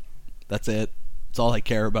 That's it. That's all I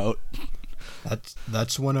care about.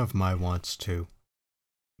 That's one of my wants too.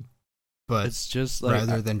 But it's just like,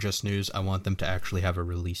 rather than just news, I want them to actually have a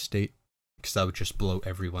release date, because that would just blow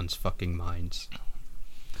everyone's fucking minds.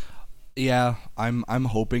 Yeah, I'm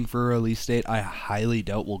hoping for a release date. I highly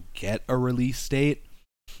doubt we'll get a release date.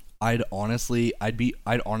 I'd honestly be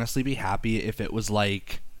happy if it was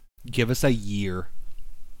like, give us a year.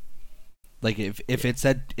 Like if it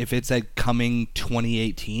said coming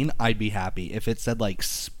 2018, I'd be happy. If it said like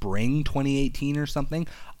spring 2018 or something,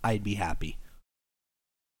 I'd be happy.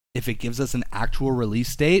 If it gives us an actual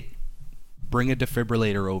release date, bring a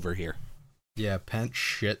defibrillator over here. Yeah, pants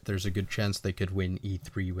shit, there's a good chance they could win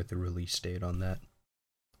E3 with a release date on that.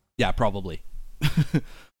 Yeah, probably.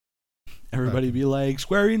 Everybody be like,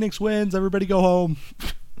 Square Enix wins, everybody go home.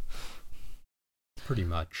 Pretty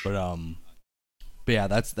much. But yeah,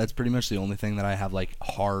 that's pretty much the only thing that I have like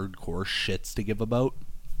hardcore shits to give about.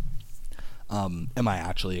 Am I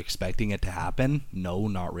actually expecting it to happen? No,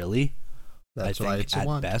 not really. That's why it's a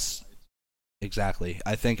want. Best, exactly.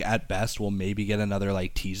 I think at best we'll maybe get another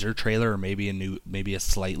like teaser trailer or maybe a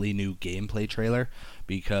slightly new gameplay trailer,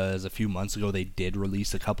 because a few months ago they did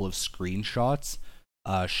release a couple of screenshots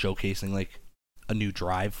showcasing like a new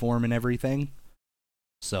drive form and everything.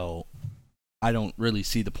 So I don't really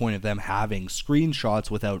see the point of them having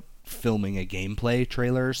screenshots without filming a gameplay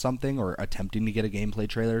trailer or something, or attempting to get a gameplay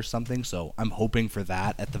trailer or something. So I'm hoping for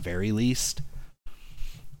that at the very least.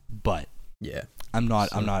 But yeah, I'm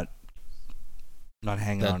not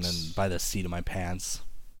hanging on by the seat of my pants.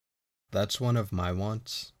 That's one of my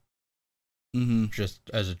wants. Mm-hmm. Just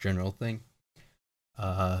as a general thing.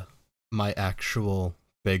 My actual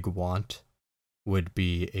big want would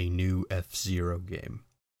be a new F-Zero game.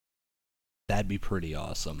 That'd be pretty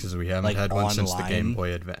awesome. Because we haven't had one since the Game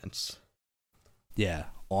Boy Advance. Yeah,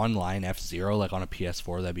 online F-Zero, like on a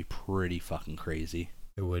PS4, that'd be pretty fucking crazy.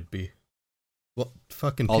 It would be. Well,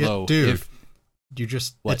 fucking dude, you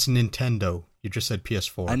just it's Nintendo. You just said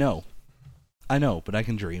PS4. I know, but I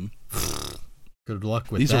can dream. Good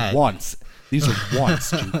luck with These that. These are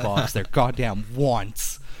wants, Jukebox. They're goddamn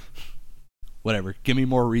wants. Whatever. Give me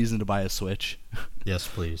more reason to buy a Switch. Yes,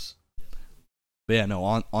 please. But yeah, no,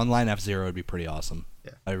 online F-Zero would be pretty awesome.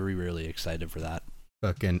 Yeah. I'd be really excited for that.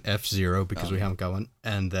 Fucking F-Zero, because we haven't got one.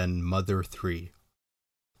 And then Mother 3.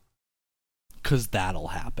 Because that'll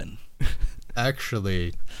happen.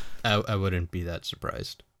 Actually, I wouldn't be that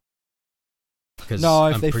surprised. No,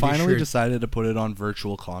 if I'm they pretty finally sure- decided to put it on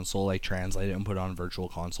Virtual Console, like translate it and put it on Virtual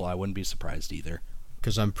Console, I wouldn't be surprised either.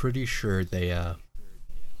 Because I'm pretty sure they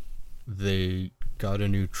got a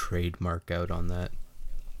new trademark out on that.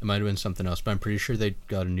 It might have been something else, but I'm pretty sure they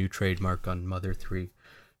got a new trademark on Mother 3.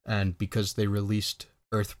 And because they released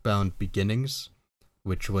Earthbound Beginnings,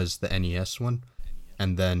 which was the NES one,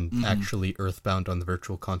 and then actually Earthbound on the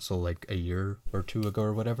Virtual Console like a year or two ago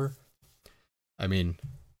or whatever, I mean,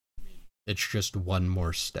 it's just one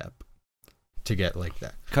more step to get like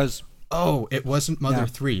that. Because Oh, it wasn't Mother Yeah.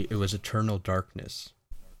 3, it was Eternal Darkness.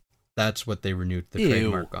 That's what they renewed the Ew.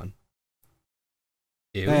 trademark on.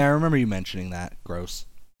 Ew. I remember you mentioning that. Gross.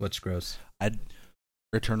 What's gross?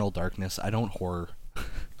 Eternal Darkness. I don't horror.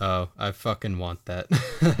 Oh, I fucking want that.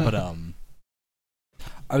 But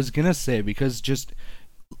I was gonna say, because just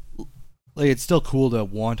like it's still cool to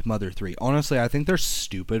want Mother 3. Honestly, I think they're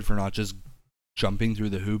stupid for not just jumping through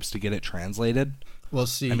the hoops to get it translated. Well,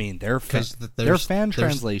 see, I mean, they're fan there's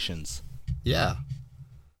translations. Yeah,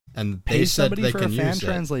 and Pay they said somebody they for can a fan use that.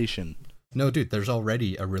 translation. No, dude, there's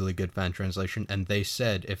already a really good fan translation, and they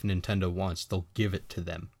said if Nintendo wants, they'll give it to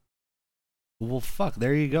them. Well, fuck.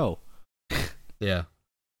 There you go. Yeah,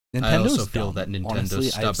 Nintendo's I also feel dumb. that Nintendo's Honestly,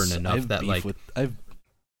 stubborn enough that, like,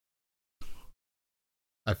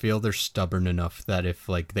 I feel they're stubborn enough that if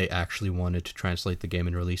like they actually wanted to translate the game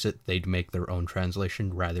and release it, they'd make their own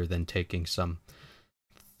translation rather than taking some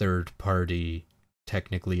third-party,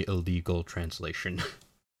 technically illegal translation.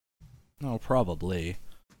 No, probably.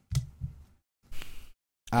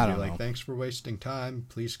 I don't know. Like, thanks for wasting time.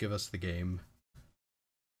 Please give us the game.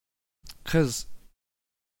 Because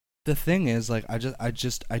the thing is, like, I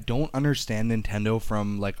don't understand Nintendo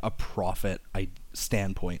from like a profit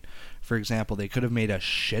standpoint. For example, they could have made a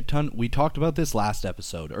shit ton. We talked about this last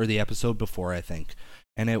episode, or the episode before, I think,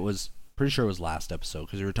 and it was pretty sure it was last episode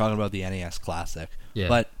because we were talking about the NES Classic. Yeah.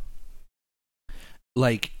 But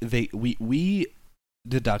like we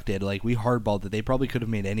deducted, like we hardballed that they probably could have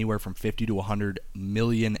made anywhere from 50 to 100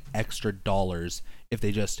 million extra dollars if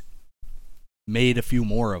they just made a few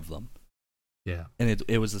more of them. Yeah. And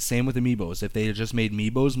it was the same with Amiibos. If they had just made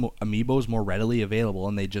Amiibos more readily available,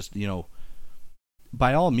 and they just, you know,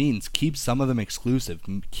 by all means, keep some of them exclusive.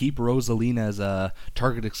 Keep Rosalina as a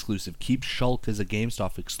Target exclusive. Keep Shulk as a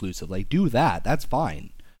GameStop exclusive. Like, do that. That's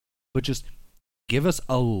fine. But just give us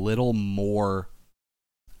a little more,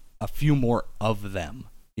 a few more of them,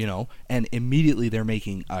 you know? And immediately they're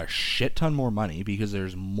making a shit ton more money because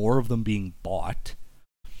there's more of them being bought.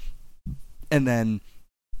 And then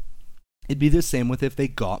it'd be the same with if they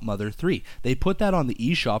got Mother 3. They put that on the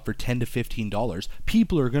eShop for $10 to $15.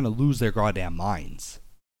 People are going to lose their goddamn minds.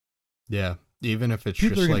 Yeah. Even if it's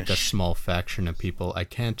People just are like gonna a small faction of people, I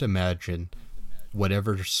can't imagine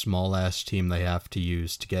whatever small ass team they have to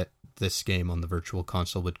use to get this game on the Virtual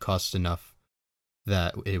Console would cost enough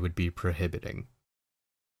that it would be prohibiting.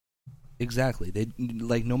 Exactly. They,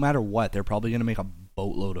 like, no matter what, they're probably going to make a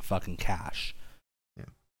boatload of fucking cash. Yeah.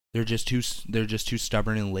 They're just too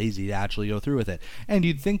stubborn and lazy to actually go through with it. And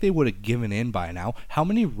you'd think they would have given in by now. How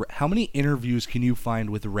many interviews can you find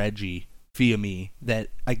with Reggie Fils-Aimé that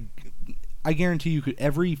I guarantee you could,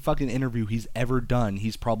 every fucking interview he's ever done,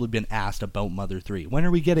 he's probably been asked about Mother 3. When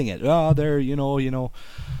are we getting it? Oh,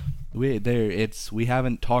 we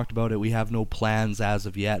haven't talked about it. We have no plans as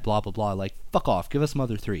of yet, blah blah blah. Like, fuck off. Give us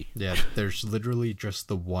Mother 3. Yeah, there's literally just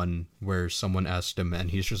the one where someone asked him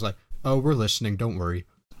and he's just like, "Oh, we're listening, don't worry."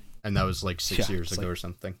 And that was like 6 years ago or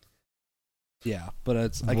something. Yeah, but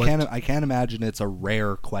I can't imagine it's a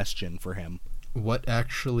rare question for him. What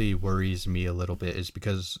actually worries me a little bit is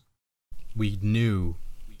because we knew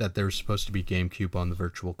that there was supposed to be GameCube on the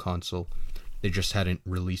Virtual Console. They just hadn't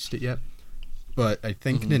released it yet. But I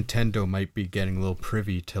think Nintendo might be getting a little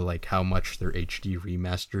privy to like how much their HD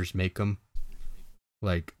remasters make them.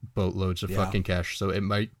 Like boatloads of fucking cash. So they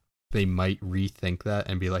might rethink that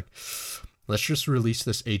and be like, let's just release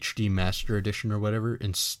this HD Master Edition or whatever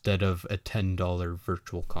instead of a $10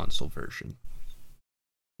 Virtual Console version.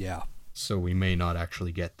 Yeah. So we may not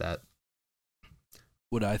actually get that.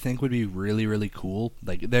 What I think would be really, really cool,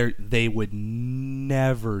 like they would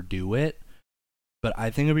never do it, but I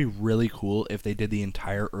think it'd be really cool if they did the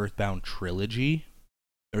entire Earthbound trilogy,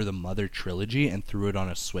 or the Mother trilogy, and threw it on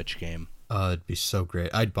a Switch game. It'd be so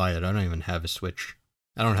great. I'd buy it. I don't even have a Switch.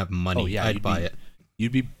 I don't have money. Oh, yeah, I'd buy it.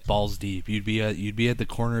 You'd be balls deep. You'd be at the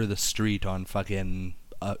corner of the street on fucking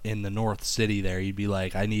in the North City there. You'd be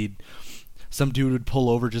like, I need some dude would pull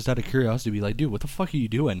over just out of curiosity, be like, "Dude, what the fuck are you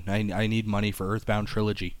doing? I need money for Earthbound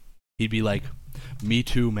Trilogy." He'd be like, "Me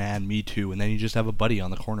too, man, me too." And then you just have a buddy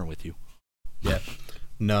on the corner with you. Yeah.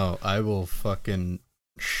 No, I will fucking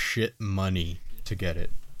shit money to get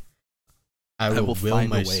it. I will will find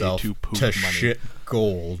myself a way to poop to money. shit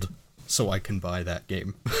gold so I can buy that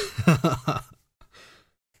game.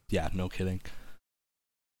 Yeah, no kidding.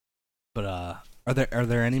 But are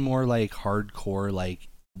there any more like hardcore like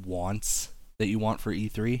wants that you want for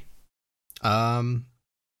E3?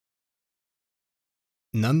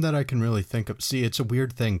 None that I can really think of. See, it's a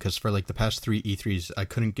weird thing because for like the past 3 E3s, I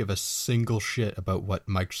couldn't give a single shit about what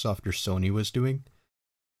Microsoft or Sony was doing.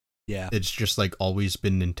 Yeah. It's just like always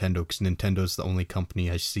been Nintendo, because Nintendo's the only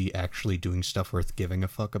company I see actually doing stuff worth giving a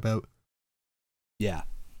fuck about. Yeah.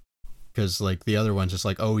 Because like the other ones, it's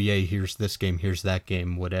like, oh yay, here's this game, here's that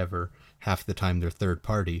game, whatever. Half the time they're third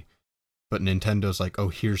party. But Nintendo's like, oh,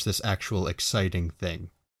 here's this actual exciting thing,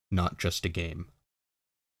 not just a game.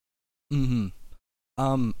 Mm-hmm.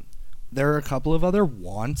 There are a couple of other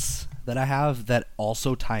wants that I have that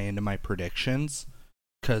also tie into my predictions,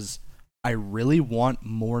 because I really want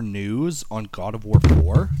more news on God of War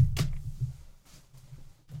 4.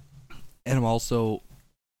 And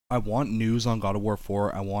I want news on God of War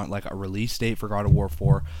 4. I want like a release date for God of War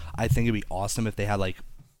 4. I think it'd be awesome if they had like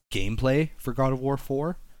gameplay for God of War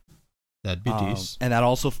 4. That'd be decent. And that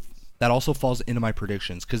also falls into my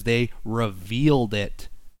predictions, because they revealed it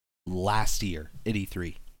last year at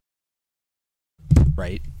E3.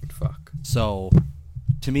 Right? Fuck. So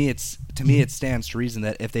to me it stands to reason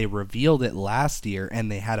that if they revealed it last year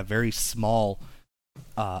and they had a very small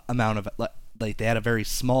amount of like they had a very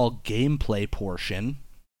small gameplay portion,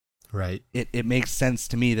 right, it makes sense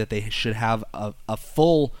to me that they should have a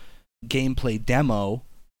full gameplay demo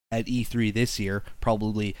at E3 this year,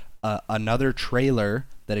 probably another trailer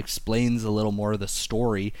that explains a little more of the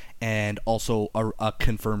story, and also a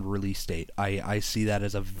confirmed release date. I see that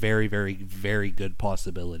as a very, very, very good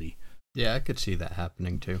possibility. Yeah, I could see that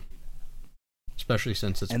happening too. Especially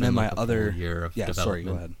since it's and been then like my a other full year of development. Sorry,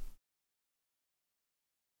 go ahead.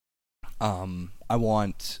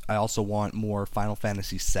 I also want more Final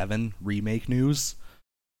Fantasy VII remake news.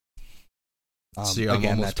 See, I'm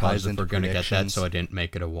almost positive we're going to get that, so I didn't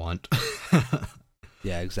make it a want.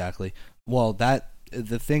 Yeah, exactly. Well,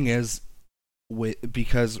 the thing is,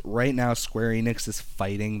 because right now Square Enix is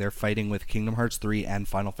fighting. They're fighting with Kingdom Hearts 3 and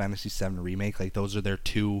Final Fantasy VII remake. Like those are their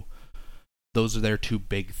two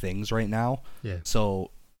big things right now. Yeah.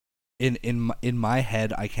 So, in my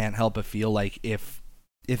head, I can't help but feel like if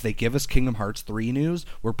they give us Kingdom Hearts 3 news,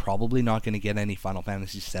 we're probably not going to get any Final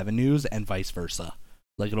Fantasy VII news, and vice versa.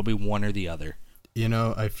 Like it'll be one or the other. You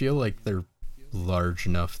know, I feel like they're large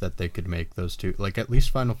enough that they could make those two. Like at least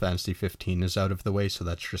Final Fantasy 15 is out of the way, so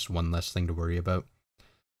that's just one less thing to worry about.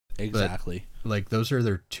 Exactly. But, like those are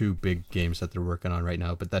their two big games that they're working on right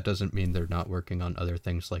now, but that doesn't mean they're not working on other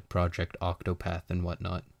things like Project Octopath and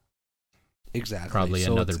whatnot. Exactly. Probably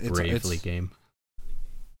so another it's Bravely game.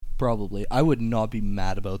 Probably. I would not be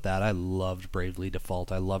mad about that. I loved Bravely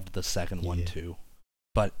Default. I loved the second one too.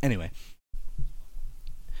 But anyway.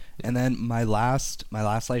 And then my last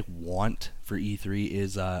like want for E3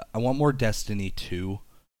 is I want more Destiny 2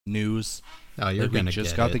 news. Oh, you're like, gonna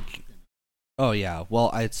get it. Oh yeah.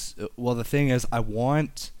 Well, the thing is, I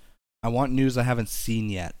want news I haven't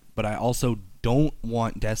seen yet, but I also don't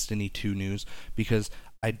want Destiny 2 news because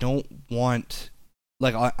I don't want.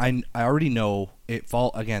 Like I already know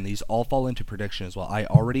these all fall into prediction as well. I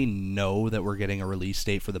already know that we're getting a release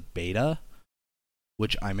date for the beta,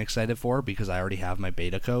 which I'm excited for because I already have my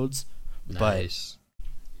beta codes. Nice.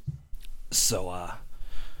 But so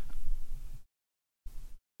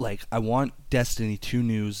like I want Destiny 2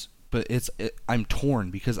 news, but I'm torn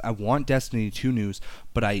because I want Destiny 2 news,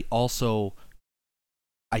 but I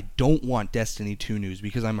don't want Destiny 2 news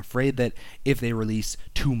because I'm afraid that if they release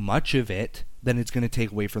too much of it, then it's going to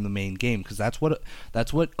take away from the main game, because that's what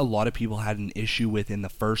a lot of people had an issue with in the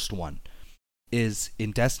first one. Is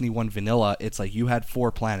in Destiny 1 vanilla, it's like you had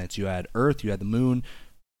 4 planets. You had Earth, you had the moon,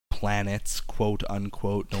 planets, quote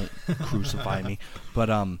unquote, don't crucify me.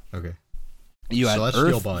 But okay. You had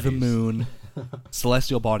celestial Earth, bodies. The moon,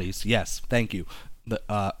 celestial bodies. Yes, thank you. The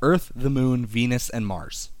Earth, the moon, Venus, and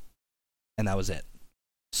Mars. And that was it.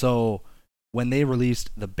 So when they released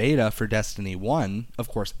the beta for Destiny 1, of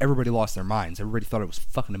course, everybody lost their minds. Everybody thought it was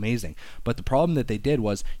fucking amazing. But the problem that they did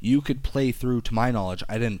was you could play through, to my knowledge,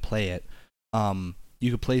 I didn't play it,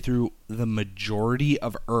 you could play through the majority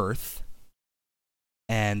of Earth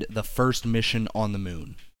and the first mission on the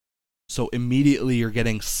moon. So immediately you're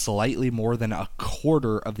getting slightly more than a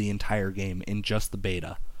quarter of the entire game in just the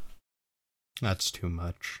beta. That's too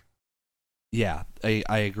much. Yeah, I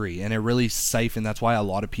agree. And it really siphoned. That's why a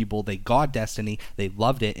lot of people, they got Destiny, they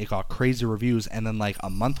loved it, it got crazy reviews, and then like a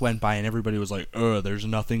month went by and everybody was like, there's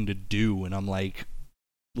nothing to do. And I'm like,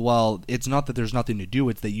 well, it's not that there's nothing to do,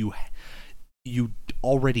 it's that you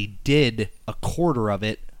already did a quarter of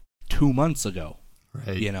it 2 months ago.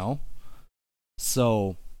 Right. You know?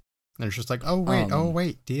 So... And it's just like, oh wait,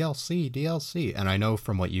 DLC. And I know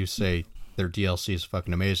from what you say, their DLC is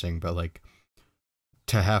fucking amazing, but like,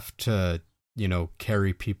 to have to,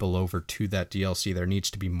 carry people over to that DLC, there needs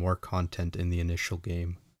to be more content in the initial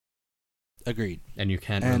game. Agreed. And you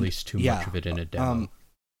can't release too much of it in a demo.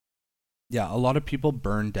 Yeah, a lot of people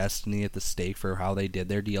burn Destiny at the stake for how they did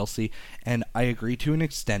their DLC, and I agree to an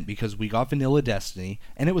extent, because we got vanilla Destiny,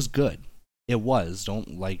 and it was good. It was.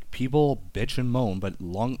 Don't, like, people bitch and moan, but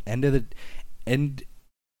what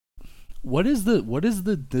is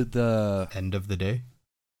the end of the day?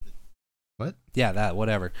 What? Yeah, that,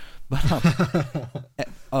 whatever. But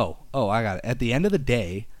I got it. At the end of the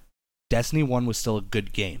day, Destiny 1 was still a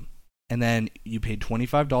good game. And then you paid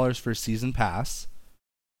 $25 for a season pass,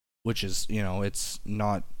 which is, it's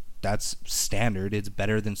not, that's standard. It's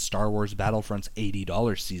better than Star Wars Battlefront's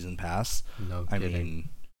 $80 season pass. No kidding. I mean,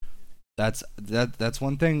 that's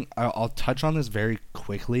one thing. I'll touch on this very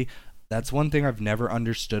quickly. That's one thing I've never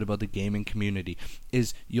understood about the gaming community,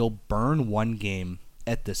 is you'll burn one game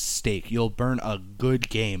at the stake. You'll burn a good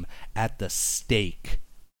game at the stake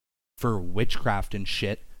for witchcraft and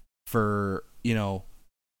shit, for,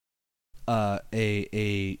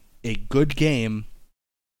 a good game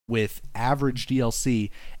with average DLC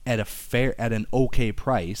at an okay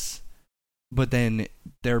price. But then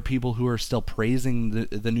there are people who are still praising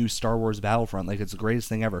the new Star Wars Battlefront like it's the greatest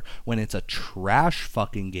thing ever, when it's a trash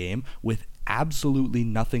fucking game with absolutely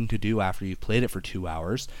nothing to do after you've played it for 2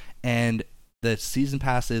 hours, and the season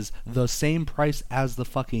pass is the same price as the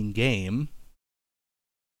fucking game,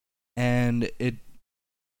 and it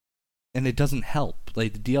doesn't help.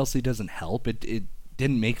 Like, the DLC doesn't help. It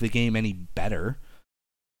didn't make the game any better.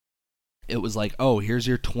 It was like, oh, here's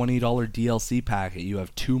your $20 DLC packet. You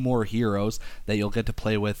have 2 more heroes that you'll get to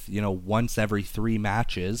play with, once every 3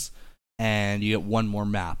 matches, and you get 1 more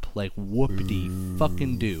map. Like, whoopity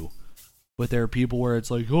fucking do. But there are people where it's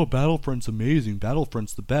like, oh, Battlefront's amazing,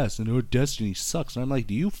 Battlefront's the best, and oh, Destiny sucks. And I'm like,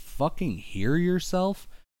 do you fucking hear yourself?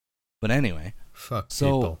 But anyway. Fuck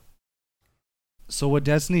people. So what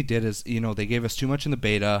Destiny did is, they gave us too much in the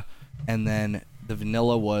beta, and then the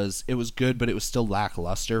vanilla it was good, but it was still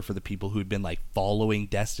lackluster for the people who'd been, like, following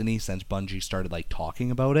Destiny since Bungie started, like, talking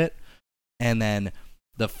about it. And then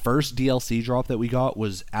the first DLC drop that we got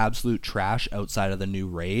was absolute trash outside of the new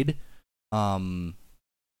raid,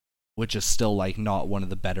 which is still, like, not one of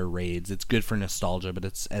the better raids. It's good for nostalgia, but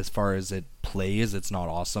it's, as far as it plays, it's not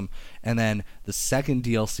awesome. And then the second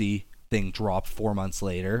DLC thing dropped 4 months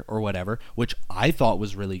later or whatever, which I thought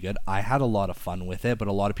was really good. I had a lot of fun with it, but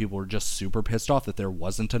a lot of people were just super pissed off that there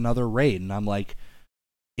wasn't another raid. And I'm like,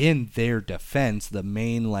 in their defense, the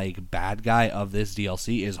main, like, bad guy of this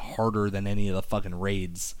DLC is harder than any of the fucking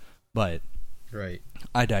raids. But right,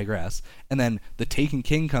 I digress. And then the Taken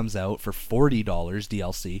King comes out for $40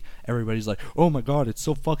 DLC. Everybody's like, oh my god, it's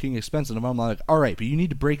so fucking expensive. And I'm like, alright, but you need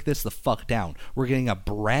to break this the fuck down. We're getting a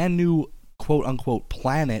brand new quote-unquote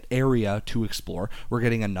planet area to explore. We're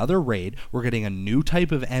getting another raid. We're getting a new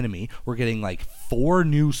type of enemy. We're getting, like, 4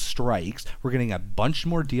 new strikes. We're getting a bunch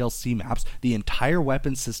more DLC maps. The entire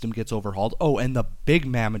weapon system gets overhauled. Oh, and the big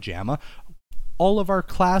mamma jamma, all of our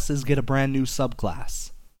classes get a brand new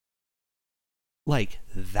subclass. Like,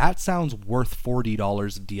 that sounds worth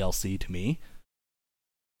 $40 of DLC to me.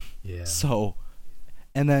 Yeah. So...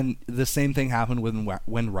 And then the same thing happened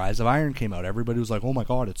when Rise of Iron came out. Everybody was like, oh my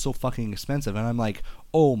god, it's so fucking expensive. And I'm like,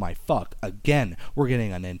 oh my fuck. Again, we're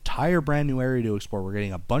getting an entire brand new area to explore. We're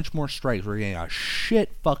getting a bunch more strikes. We're getting a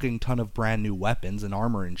shit fucking ton of brand new weapons and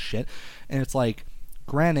armor and shit. And it's like,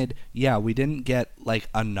 granted, yeah, we didn't get, like,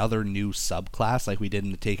 another new subclass like we did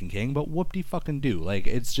in the Taken King, but whoop-de-fucking-do. Like,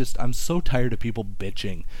 it's just, I'm so tired of people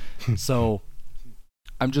bitching. So,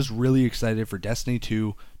 I'm just really excited for Destiny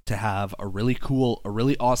 2 to have a really cool, a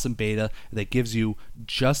really awesome beta that gives you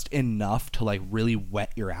just enough to, like, really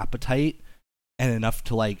whet your appetite, and enough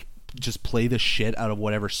to, like, just play the shit out of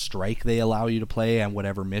whatever strike they allow you to play, and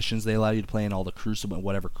whatever missions they allow you to play, and all the crucible,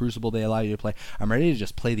 whatever crucible they allow you to play. I'm ready to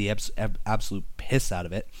just play the absolute piss out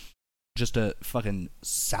of it, just to fucking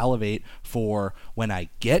salivate for when I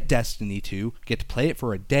get Destiny 2, get to play it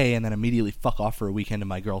for a day, and then immediately fuck off for a weekend to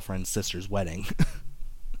my girlfriend's sister's wedding.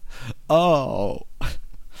 Oh.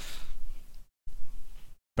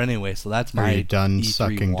 But anyway, so that's my Are you done E3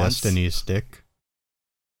 sucking wants. Destiny's dick?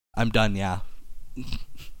 I'm done, yeah.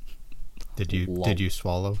 Did Lol. you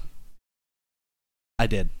swallow? I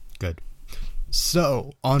did. Good.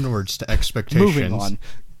 So, onwards to expectations. Moving on.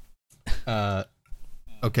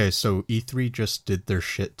 Okay, so E3 just did their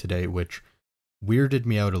shit today, which weirded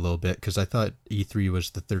me out a little bit because I thought E3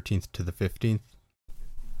 was the 13th to the 15th,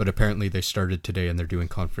 but apparently they started today and they're doing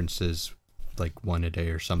conferences like one a day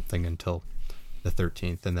or something until the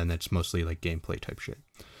 13th, and then it's mostly like gameplay type shit.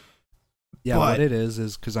 Yeah, But- what it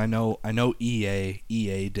is because I know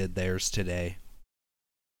EA did theirs today.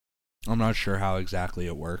 I'm not sure how exactly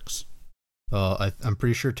it works. I'm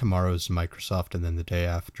pretty sure tomorrow's Microsoft, and then the day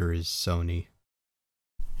after is Sony.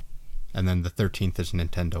 And then the 13th is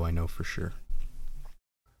Nintendo, I know for sure.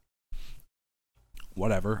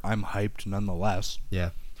 Whatever, I'm hyped nonetheless. Yeah.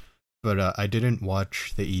 But I didn't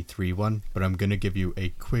watch the E3 one, but I'm going to give you a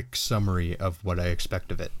quick summary of what I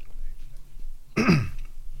expect of it.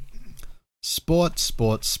 Sports.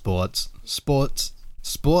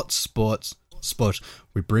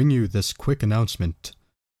 We bring you this quick announcement.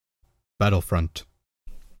 Battlefront.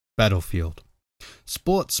 Battlefield.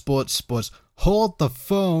 Sports. Hold the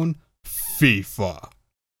phone. FIFA.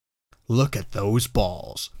 Look at those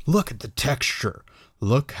balls. Look at the texture.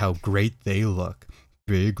 Look how great they look.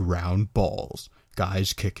 Big round balls.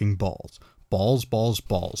 Guys kicking balls. Balls.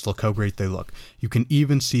 Look how great they look. You can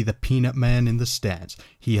even see the Peanut Man in the stands.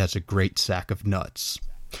 He has a great sack of nuts.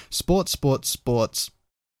 Sports.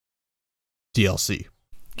 DLC.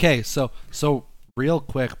 Okay, so real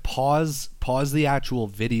quick, pause the actual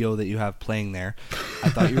video that you have playing there. I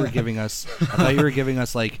thought you were giving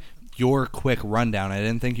us like your quick rundown. I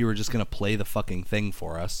didn't think you were just gonna play the fucking thing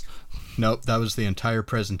for us. Nope, that was the entire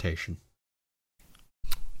presentation.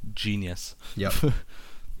 Genius. Yep.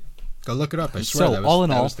 Go look it up. I swear So, that all in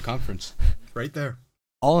that all- was the conference. Right there.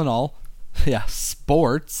 All in all, yeah,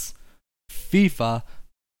 sports, FIFA,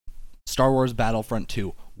 Star Wars Battlefront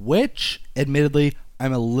 2, which admittedly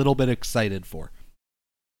I'm a little bit excited for.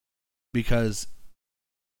 Because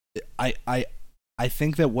I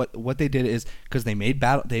think that what they did is because they made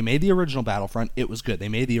the original Battlefront, it was good. They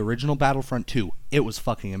made the original Battlefront 2, it was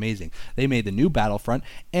fucking amazing. They made the new Battlefront,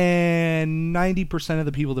 and 90% of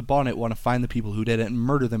the people that bought it want to find the people who did it and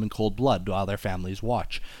murder them in cold blood while their families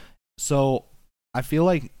watch. So I feel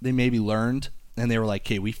like they maybe learned, and they were like,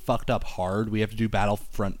 "Okay, we fucked up hard. We have to do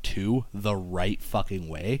Battlefront 2 the right fucking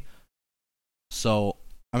way." So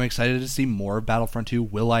I'm excited to see more of Battlefront 2.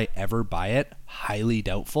 Will I ever buy it? Highly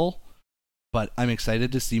doubtful. But I'm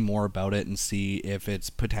excited to see more about it and see if it's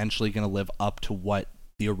potentially going to live up to what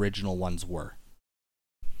the original ones were.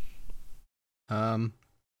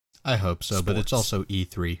 I hope so, but it's Sports. also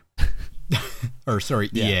E3. Or sorry,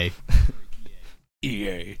 Yeah. EA.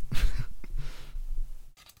 EA.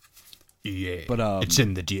 EA. But it's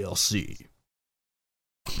in the DLC.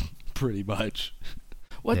 pretty much.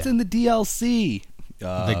 What's Yeah. in the DLC?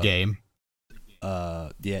 The game.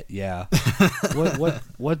 Yeah.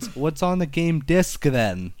 What's on the game disc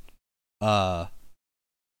then?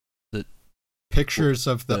 Pictures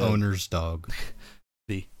of the the- owner's dog.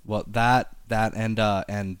 That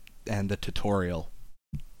and the tutorial.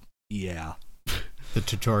 Yeah. The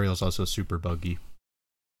tutorial's also super buggy.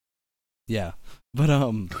 Yeah. But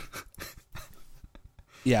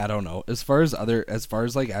yeah, I don't know. As far as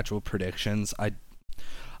like actual predictions, I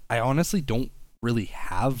honestly don't really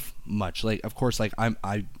have much. Like, of course, like I'm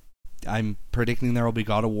predicting there will be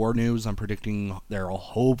God of War news. I'm predicting there will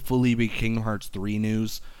hopefully be Kingdom Hearts 3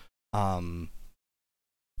 news.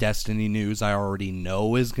 Destiny news I already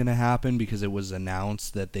know is going to happen because it was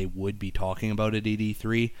announced that they would be talking about it at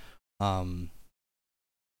E3. What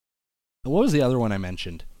was the other one I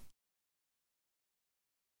mentioned?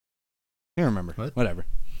 I can't remember. What? Whatever.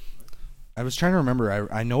 I was trying to remember.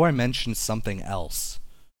 I know I mentioned something else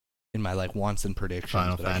in my like wants and predictions,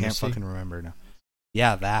 Final but I can't Fantasy? fucking remember now.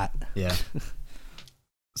 Yeah, that. Yeah.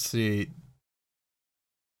 See,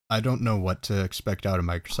 I don't know what to expect out of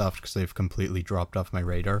Microsoft because they've completely dropped off my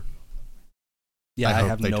radar. Yeah, I I, hope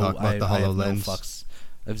have they no. talk about the I have no HoloLens. fucks.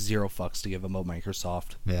 I have zero fucks to give about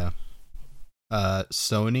Microsoft. Yeah.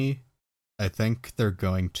 Sony, I think they're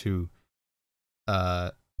going to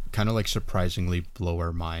kind of like surprisingly blow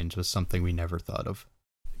our minds with something we never thought of.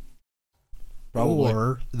 Probably.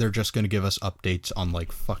 Or they're just going to give us updates on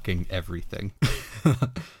like fucking everything.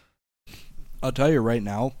 I'll tell you right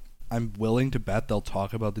now, I'm willing to bet they'll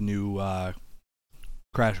talk about the new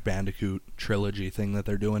Crash Bandicoot trilogy thing that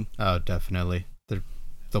they're doing. Oh, definitely.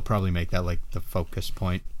 They'll probably make that like the focus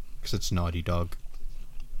point because it's Naughty Dog.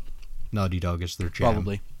 Naughty Dog is their jam.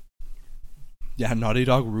 Probably. Yeah, Naughty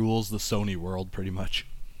Dog rules the Sony world pretty much.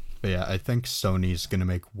 But yeah, I think Sony's gonna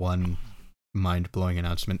make one mind-blowing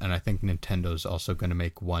announcement, and I think Nintendo's also going to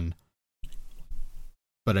make one.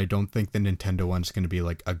 But I don't think the Nintendo one's going to be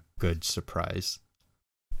like a good surprise.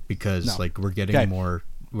 Because like we're getting more,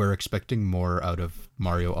 we're expecting more out of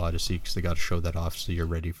Mario Odyssey because they got to show that off so you're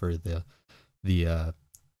ready for the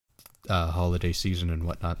holiday season and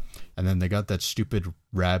whatnot. And then they got that stupid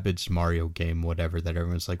Rabbids Mario game, whatever, that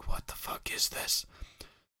everyone's like, what the fuck is this?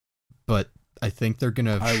 But I think they're going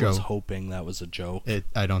to show... I was hoping that was a joke.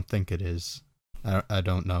 I don't think it is. I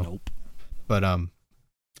don't know. Nope. But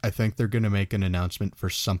I think they're going to make an announcement for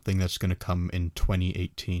something that's going to come in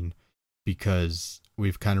 2018 because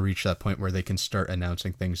we've kind of reached that point where they can start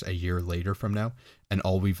announcing things a year later from now. And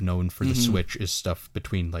all we've known for the Switch is stuff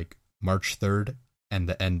between like March 3rd and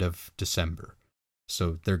the end of December.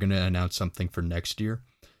 So they're going to announce something for next year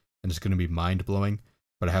and it's going to be mind-blowing,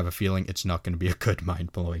 but I have a feeling it's not going to be a good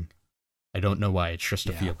mind-blowing. I don't know why, it's just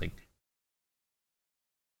a feeling.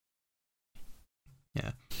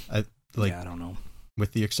 Yeah. I don't know.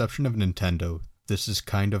 With the exception of Nintendo, this is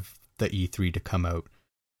kind of the E3 to come out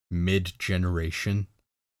mid-generation,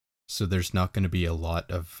 so there's not going to be a lot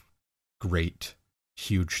of great,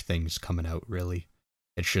 huge things coming out, really.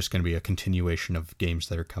 It's just going to be a continuation of games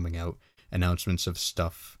that are coming out, announcements of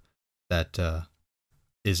stuff that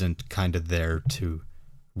isn't kind of there to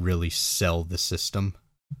really sell the system.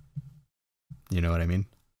 You know what I mean?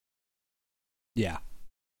 Yeah.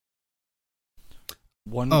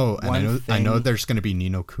 I know there's going to be Ni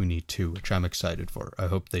no Kuni 2, which I'm excited for. I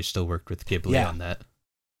hope they still worked with Ghibli on that.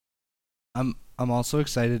 I'm also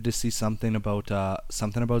excited to see something about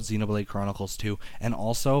Xenoblade Chronicles 2, and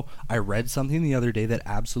also I read something the other day that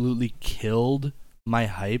absolutely killed my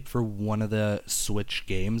hype for one of the Switch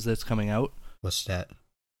games that's coming out. What's that?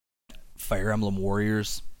 Fire Emblem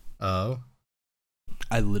Warriors. Oh.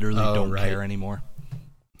 I literally don't care anymore.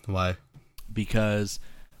 Why? Because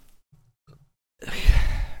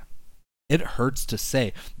it hurts to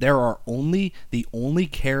say the only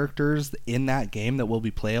characters in that game that will be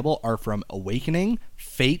playable are from Awakening,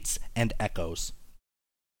 Fates, and Echoes.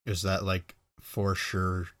 Is that like for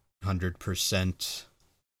sure 100%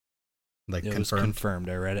 like it confirmed? Was confirmed.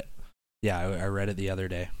 I read it. Yeah, I read it the other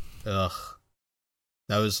day. Ugh.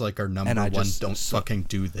 That was like our number one fucking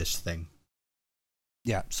do this thing.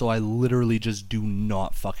 Yeah, so I literally just do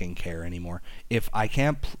not fucking care anymore. If I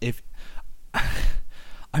can't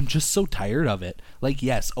I'm just so tired of it. Like,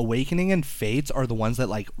 yes, Awakening and Fates are the ones that,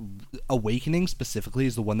 like, Awakening specifically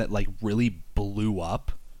is the one that, like, really blew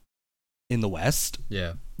up in the West.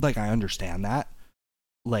 Yeah. Like, I understand that.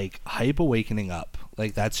 Like, hype Awakening up.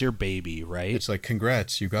 Like, that's your baby, right? It's like,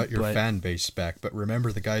 congrats, you got your fan base back, but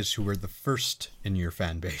remember the guys who were the first in your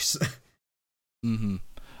fan base. Mm-hmm.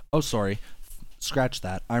 Oh, sorry. Scratch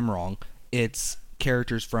that. I'm wrong. It's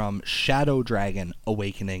characters from Shadow Dragon,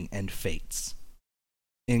 Awakening, and Fates.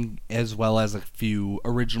 As well as a few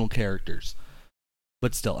original characters.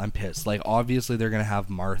 But still, I'm pissed. Like, obviously they're going to have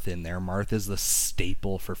Marth in there. Marth is the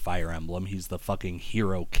staple for Fire Emblem. He's the fucking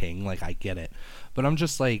hero king. Like, I get it. But I'm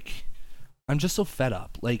just so fed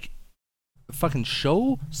up. Like, fucking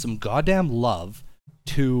show some goddamn love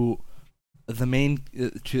to the main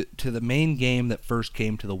to the main game that first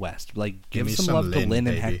came to the West. Like, give some love to Lyn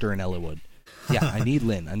and Hector and Eliwood. Yeah, I need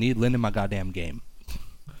Lyn. I need Lyn in my goddamn game.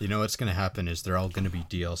 You know what's going to happen is they're all going to be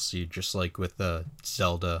DLC, just like with the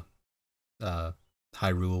Zelda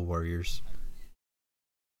Hyrule Warriors.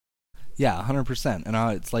 Yeah, 100%. And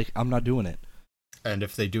it's like, I'm not doing it. And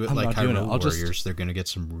if they do it like Hyrule Warriors, they're going to get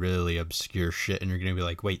some really obscure shit, and you're going to be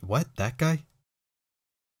like, wait, what? That guy?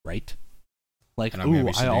 Right? Like, ooh,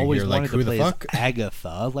 I always wanted to play as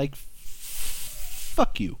Agatha. Like,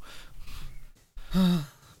 fuck you.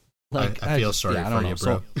 Like, I feel sorry for you,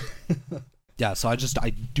 bro. Yeah, so I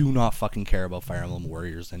do not fucking care about Fire Emblem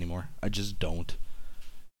Warriors anymore. I just don't.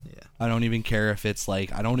 Yeah. I don't even care if it's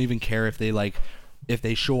like, I don't even care if they like, if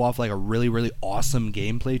they show off like a really, really awesome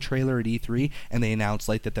gameplay trailer at E3 and they announce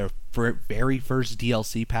like that their very first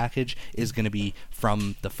DLC package is going to be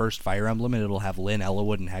from the first Fire Emblem and it'll have Lyn,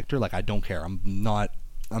 Eliwood, and Hector. Like, I don't care. I'm not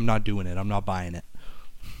doing it. I'm not buying it.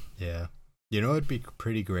 Yeah. You know, it'd be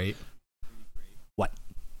pretty great. What?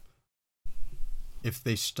 If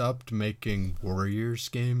they stopped making Warriors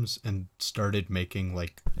games and started making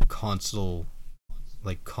like consoleized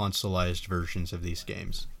versions of these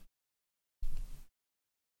games.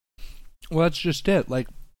 Well, that's just it. Like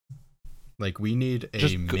we need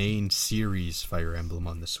a main series Fire Emblem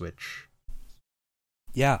on the Switch.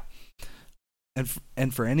 Yeah.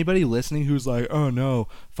 And for anybody listening who's like, "Oh no,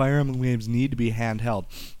 Fire Emblem games need to be handheld."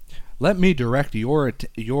 Let me direct your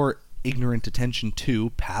ignorant attention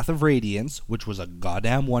to Path of Radiance, which was a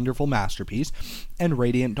goddamn wonderful masterpiece, and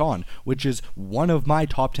Radiant Dawn, which is one of my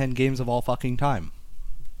top 10 games of all fucking time.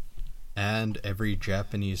 And every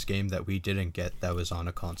Japanese game that we didn't get that was on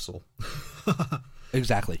a console.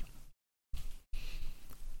 Exactly.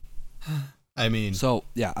 I mean, so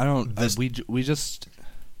yeah, I don't. We just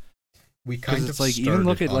we kind of it's like, even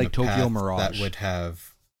look at like Tokyo Mirage that would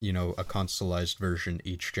have, you know, a consoleized version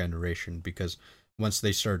each generation, because once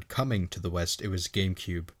they started coming to the West, it was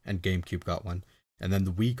GameCube, and GameCube got one, and then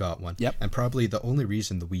the Wii got one. Yep. And probably the only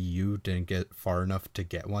reason the Wii U didn't get far enough to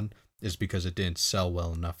get one is because it didn't sell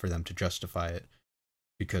well enough for them to justify it,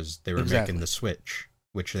 because they were making the Switch,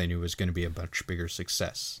 which they knew was going to be a much bigger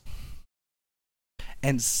success.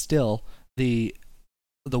 And still, the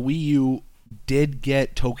Wii U did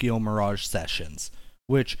get Tokyo Mirage Sessions,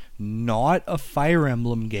 which, not a Fire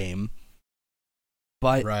Emblem game,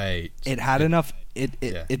 but right. It had enough.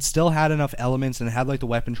 It still had enough elements, and it had like the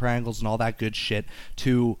weapon triangles and all that good shit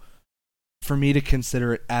for me to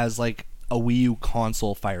consider it as like a Wii U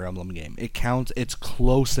console Fire Emblem game. It counts. It's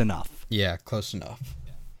close enough. Yeah, close enough.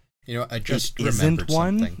 You know, I just remembered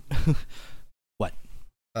something. What?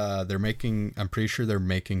 I'm pretty sure they're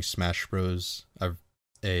making Smash Bros.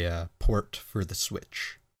 A port for the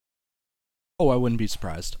Switch. Oh, I wouldn't be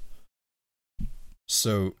surprised.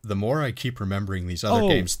 So the more I keep remembering these other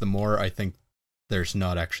games, the more I think there's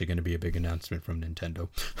not actually going to be a big announcement from Nintendo.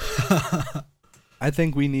 I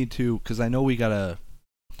think we need to, because I know we gotta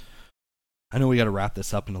wrap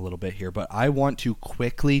this up in a little bit here, but I want to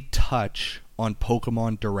quickly touch on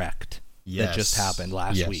Pokemon Direct that just happened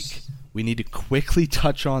last week. We need to quickly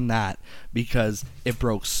touch on that, because it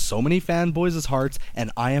broke so many fanboys' hearts,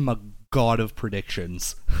 and I am a god of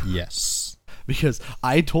predictions. Yes. Because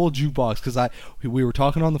I told Jukebox, because we were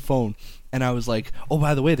talking on the phone, and I was like, oh,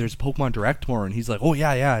 by the way, there's Pokemon Direct tomorrow, and he's like, oh,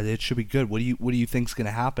 yeah, it should be good. What do you think's going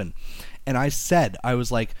to happen? And I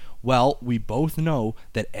was like, well, we both know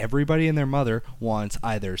that everybody and their mother wants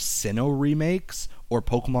either Sinnoh remakes or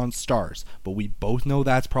Pokemon Stars, but we both know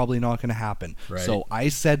that's probably not going to happen. Right. So I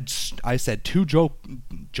said to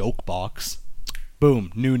Jokebox,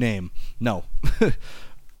 boom, new name. No.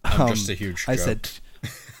 I'm just a huge joke. I said,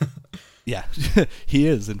 yeah, he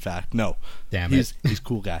is, in fact. No. Damn He's a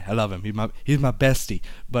cool guy. I love him. He's my bestie.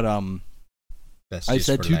 But Besties I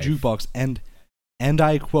said to life. Jukebox, and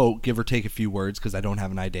I quote, give or take a few words, because I don't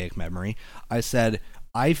have an eidetic memory. I said,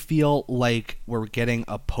 I feel like we're getting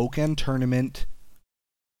a Pokken Tournament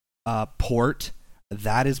port.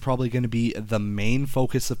 That is probably going to be the main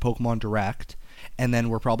focus of Pokemon Direct. And then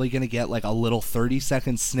we're probably going to get like a little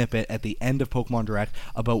 30-second snippet at the end of Pokemon Direct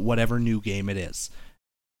about whatever new game it is.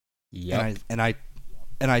 Yep. And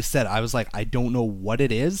I said, I was like, I don't know what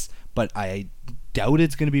it is, but I doubt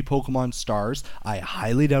it's going to be Pokemon Stars. I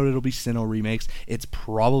highly doubt it'll be Sinnoh remakes. It's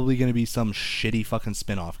probably going to be some shitty fucking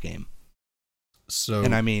spin-off game. So,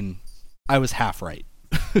 and I mean, I was half right.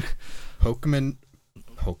 Pokken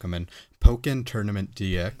Tournament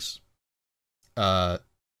DX.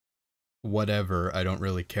 Whatever, I don't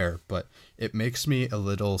really care, but it makes me a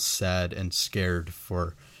little sad and scared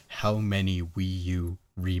for how many Wii U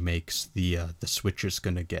remakes the Switch is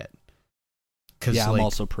gonna get. Yeah, I'm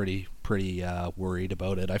also pretty worried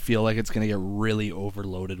about it. I feel like it's gonna get really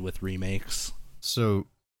overloaded with remakes. So,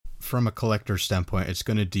 from a collector's standpoint, it's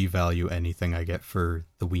gonna devalue anything I get for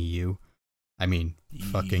the Wii U. I mean,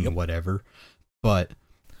 fucking whatever. But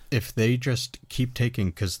if they just keep taking,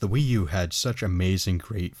 because the Wii U had such amazing,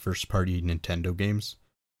 great first-party Nintendo games,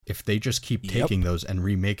 if they just keep taking those and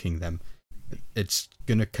remaking them, it's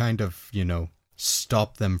gonna kind of, you know,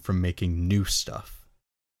 stop them from making new stuff.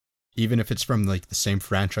 Even if it's from like the same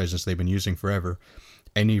franchises they've been using forever,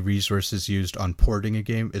 any resources used on porting a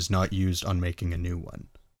game is not used on making a new one.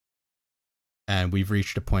 And we've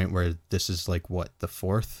reached a point where this is like, what, the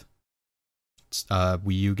fourth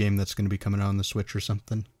Wii U game that's going to be coming out on the Switch or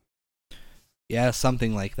something? Yeah,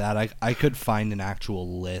 something like that. I could find an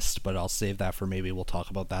actual list, but I'll save that for maybe we'll talk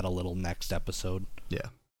about that a little next episode. Yeah.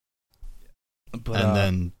 But, and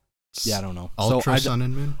then... Yeah, I don't know. Ultra Sun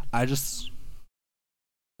and Moon? I just...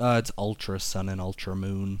 it's Ultra Sun and Ultra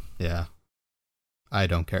Moon. Yeah. I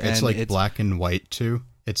don't care. It's like Black and White too.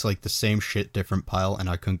 It's like the same shit, different pile, and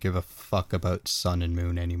I couldn't give a fuck about Sun and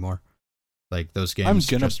Moon anymore. Like, those games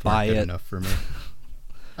just weren't good enough for me.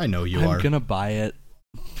 I know you are. I'm gonna buy it.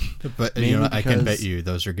 But, you know, I can bet you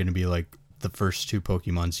those are gonna be like the first two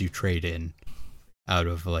Pokemons you trade in out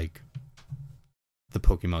of like the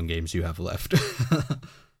Pokemon games you have left.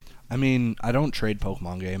 I mean, I don't trade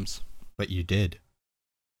Pokemon games. But you did.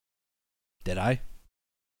 Did I?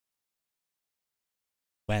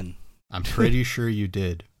 When? I'm pretty sure you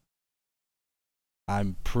did.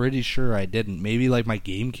 I'm pretty sure I didn't. Maybe like my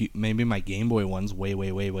GameCube, maybe my Game Boy ones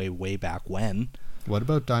way back when. What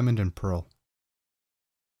about Diamond and Pearl?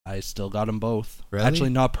 I still got them both. Really? Actually,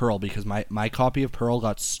 not Pearl, because my copy of Pearl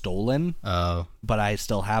got stolen. Oh. But I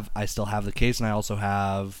still have the case, and I also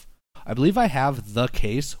have, I believe I have the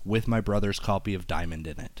case with my brother's copy of Diamond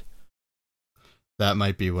in it. That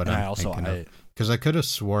might be what I'm thinking of. Because I could have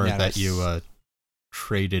swore that you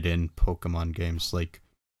traded in Pokemon games. Like,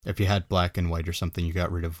 if you had Black and White or something, you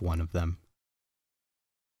got rid of one of them.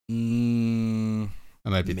 I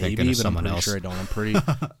might be thinking of someone else. Sure I don't.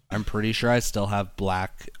 I'm pretty sure I still have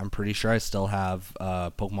Black. I'm pretty sure I still have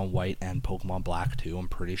Pokemon White and Pokemon Black too. I'm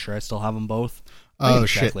pretty sure I still have them both. Oh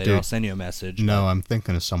shit, later. dude! I'll send you a message. No, I'm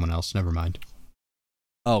thinking of someone else. Never mind.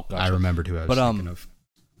 Oh, gotcha. I remembered who I was thinking of.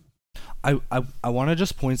 I want to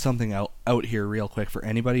just point something out here real quick for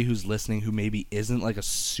anybody who's listening who maybe isn't like a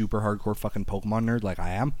super hardcore fucking Pokemon nerd like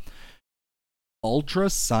I am. Ultra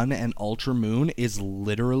Sun and Ultra Moon is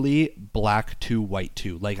literally Black 2, White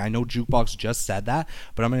 2. Like, I know Jukebox just said that,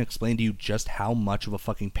 but I'm going to explain to you just how much of a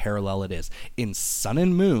fucking parallel it is. In Sun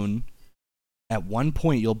and Moon, at one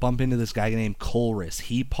point you'll bump into this guy named Colress.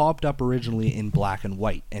 He popped up originally in Black and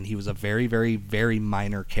White, and he was a very, very, very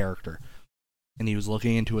minor character. And he was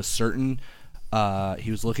looking into a certain... he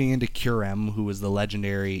was looking into Kyurem, who was the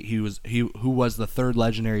legendary... who was the third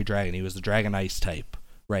legendary dragon. He was the Dragon Ice type,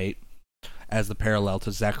 right? As the parallel to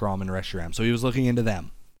Zekrom and Reshiram. So he was looking into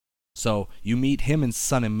them. So you meet him in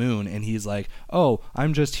Sun and Moon, and he's like, oh,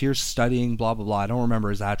 I'm just here studying blah, blah, blah. I don't remember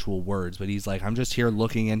his actual words, but he's like, I'm just here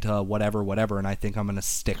looking into whatever, and I think I'm going to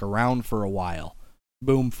stick around for a while.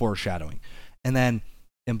 Boom, foreshadowing. And then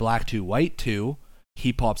in Black 2, White 2,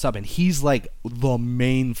 he pops up, and he's like the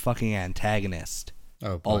main fucking antagonist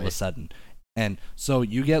all of a sudden. And so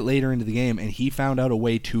you get later into the game, and he found out a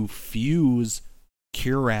way to fuse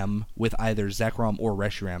Kyurem with either Zekrom or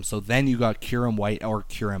Reshiram. So then you got Kyurem White or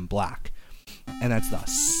Kyurem Black. And that's the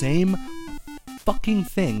same fucking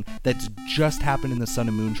thing that's just happened in the Sun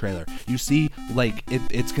and Moon trailer. You see, like,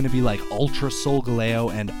 it's going to be like Ultra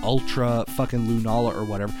Solgaleo and Ultra fucking Lunala or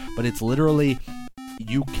whatever, but it's literally,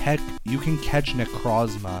 you can catch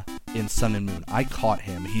Necrozma in Sun and Moon. I caught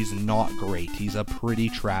him. He's not great. He's a pretty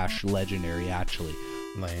trash legendary, actually.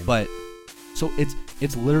 Lame. But so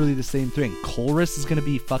it's literally the same thing. Colress is gonna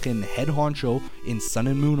be fucking head honcho in Sun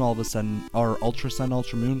and Moon all of a sudden, or Ultra Sun,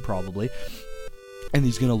 Ultra Moon probably, and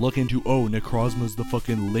he's gonna look into, oh, Necrozma's the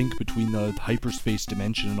fucking link between the hyperspace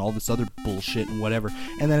dimension and all this other bullshit and whatever.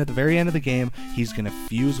 And then at the very end of the game, he's gonna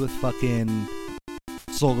fuse with fucking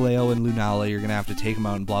Solgaleo and Lunala. You're gonna have to take him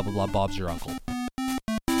out and blah blah blah. Bob's your uncle.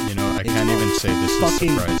 You know, I can't even say this is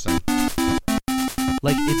surprising.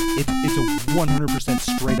 Like, it's a 100%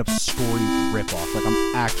 straight up story ripoff. Like,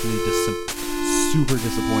 I'm actually super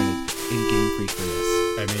disappointed in Game Freak for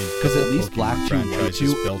this. I mean, because at least Black 2, White 2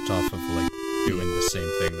 is built off of like doing the same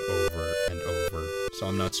thing over and over, so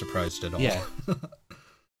I'm not surprised at all. Yeah.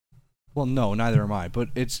 Well, no, neither am I. But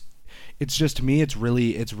it's just, to me, it's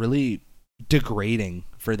really degrading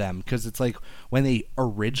for them, because it's like when they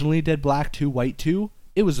originally did Black 2, White 2.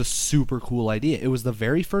 It was a super cool idea. It was the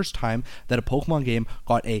very first time that a Pokemon game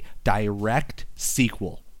got a direct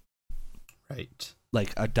sequel. Right.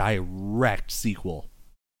 Like, a direct sequel.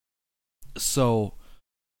 So,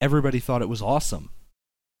 everybody thought it was awesome.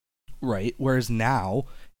 Right? Whereas now,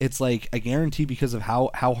 it's like, I guarantee because of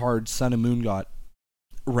how hard Sun and Moon got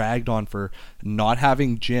ragged on for not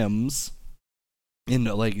having gyms, and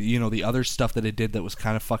like, you know, the other stuff that it did that was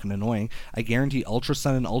kind of fucking annoying, I guarantee Ultra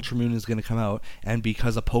Sun and Ultra Moon is going to come out, and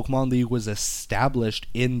because a Pokemon League was established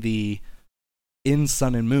in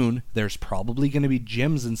Sun and Moon, there's probably going to be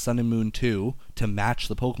gyms in Sun and Moon too to match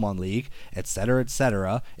the Pokemon League, etc.,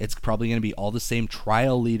 etc. It's probably going to be all the same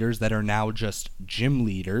trial leaders that are now just gym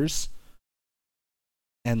leaders.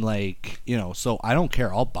 And like, you know, so I don't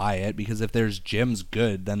care, I'll buy it, because if there's gyms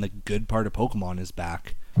good, then the good part of Pokemon is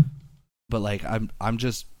back. But like, I'm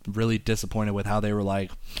just really disappointed with how they were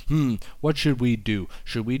like, what should we do?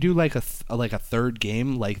 Should we do like a third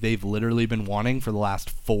game like they've literally been wanting for the last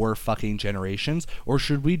 4 fucking generations? Or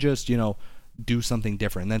should we just, you know, do something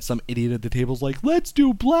different? And then some idiot at the table's like, let's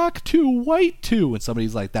do Black 2, White 2. And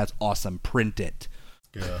somebody's like, that's awesome, print it.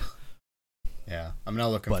 Yeah, I'm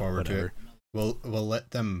not looking forward to it. We'll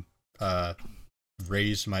let them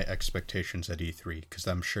raise my expectations at E3, because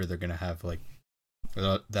I'm sure they're going to have like,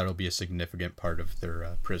 that'll be a significant part of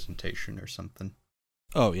their presentation or something.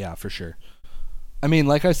 Oh yeah, for sure. I mean,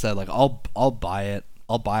 like I said, like I'll buy it.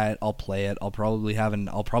 I'll play it. I'll probably have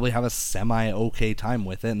a semi okay time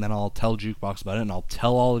with it, and then I'll tell Jukebox about it, and I'll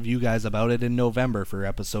tell all of you guys about it in November for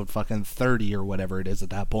episode fucking 30 or whatever it is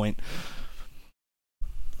at that point.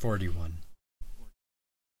 41.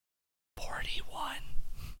 41.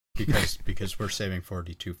 Because we're saving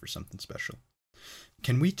 42 for something special.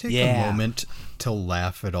 Can we take Yeah. a moment to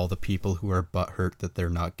laugh at all the people who are butthurt that they're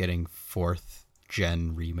not getting 4th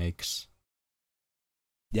gen remakes?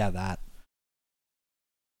 Yeah, that.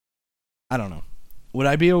 I don't know. Would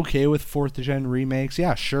I be okay with 4th gen remakes?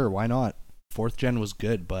 Yeah, sure, why not? 4th gen was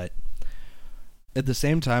good, but at the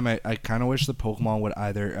same time, I kind of wish the Pokemon would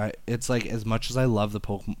either... it's like, as much as I love the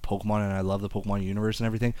Pokemon and I love the Pokemon universe and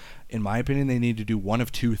everything, in my opinion, they need to do one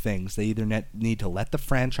of two things. They either need to let the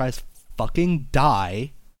franchise fucking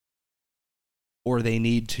die, or they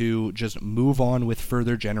need to just move on with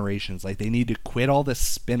further generations. Like, they need to quit all this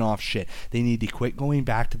spin-off shit. They need to quit going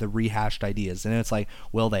back to the rehashed ideas. And it's like,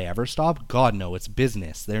 will they ever stop? God, no, it's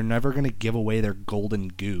business. They're never going to give away their golden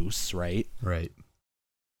goose, right? Right.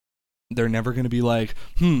 They're never going to be like,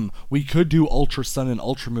 we could do Ultra Sun and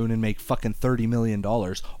Ultra Moon and make fucking $30 million,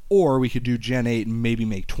 or we could do Gen 8 and maybe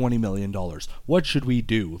make $20 million. What should we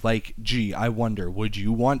do? Like, gee, I wonder, would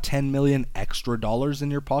you want $10 million extra dollars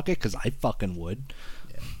in your pocket? Because I fucking would.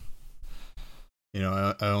 Yeah. You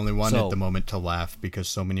know, I only wanted the moment to laugh because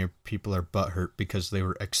so many people are butthurt because they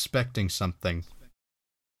were expecting something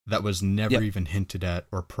that was never even hinted at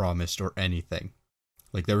or promised or anything.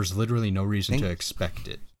 Like, there was literally no reason to expect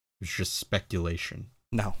it. It's just speculation.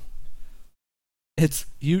 No. It's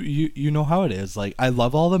you know how it is. Like, I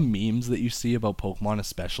love all the memes that you see about Pokemon,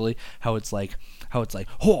 especially how it's like,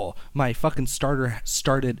 oh, my fucking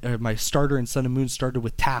my starter in Sun and Moon started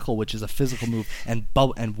with Tackle, which is a physical move, and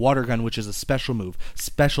Water Gun, which is a special move.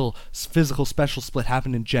 Physical special split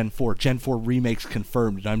happened in Gen 4. Gen 4 remakes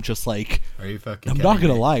confirmed, and I'm just like, are you fucking? I'm not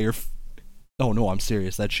gonna lie. Oh no, I'm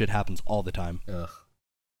serious. That shit happens all the time. Ugh.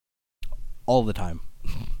 All the time.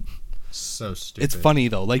 So stupid. It's funny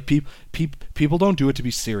though, like people don't do it to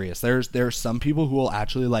be serious. There are some people who will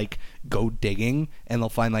actually like go digging and they'll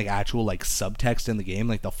find like actual like subtext in the game.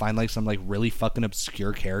 Like they'll find like some like really fucking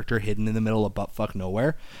obscure character hidden in the middle of buttfuck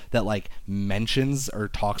nowhere that like mentions or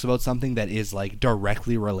talks about something that is like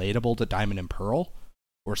directly relatable to Diamond and Pearl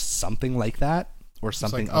or something like that, or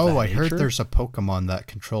something. It's like, oh, I heard there's a Pokemon that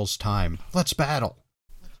controls time. Let's battle.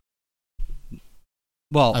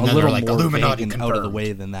 Well, and a little like, more Illuminati vague and out of the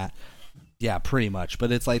way than that. Yeah, pretty much.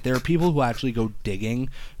 But it's like there are people who actually go digging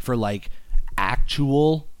for like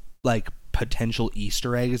actual like potential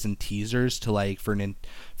Easter eggs and teasers to like for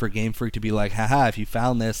Game Freak to be like, haha, if you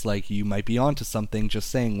found this, like you might be onto something. Just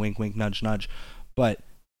saying, wink, wink, nudge, nudge. But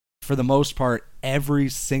for the most part, every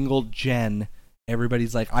single gen,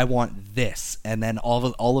 everybody's like, I want this, and then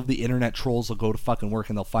all of the internet trolls will go to fucking work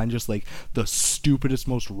and they'll find just like the stupidest,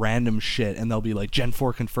 most random shit, and they'll be like, Gen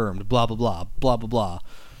 4 confirmed, blah blah blah, blah blah blah.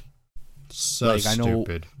 So like,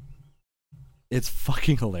 stupid. It's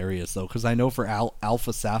fucking hilarious though, because I know for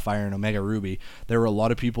Alpha Sapphire and Omega Ruby, there were a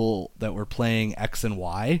lot of people that were playing X and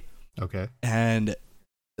Y. Okay. And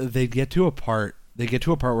they get to a part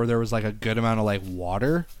where there was like a good amount of like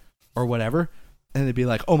water or whatever. And they'd be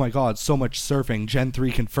like, oh my god, so much surfing, Gen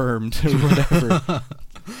 3 confirmed, or whatever.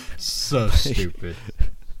 So stupid.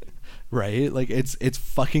 Right? Like, it's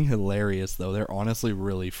fucking hilarious, though. They're honestly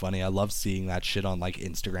really funny. I love seeing that shit on, like,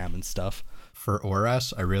 Instagram and stuff. For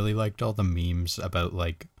ORAS, I really liked all the memes about,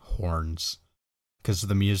 like, horns. Because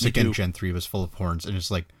the music in Gen 3 was full of horns, and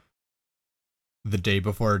it's like, the day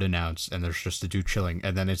before it announced, and there's just a dude chilling,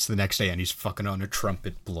 and then it's the next day, and he's fucking on a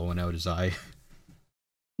trumpet blowing out his eye.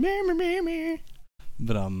 But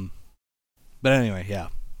anyway, yeah.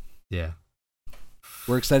 Yeah.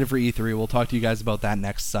 We're excited for E3. We'll talk to you guys about that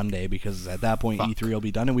next Sunday, because at that point E3 will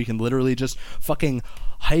be done and we can literally just fucking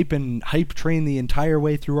hype train the entire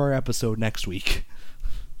way through our episode next week.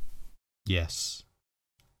 Yes.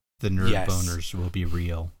 The nerd boners will be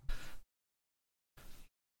real.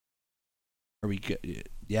 Are we good?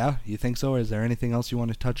 Yeah, you think so? Is there anything else you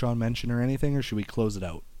want to touch on, mention, or anything, or should we close it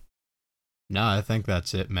out? No, I think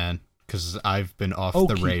that's it, man. Because I've been off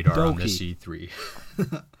the radar on this E3.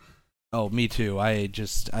 Oh, me too. I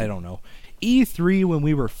don't know. E3 when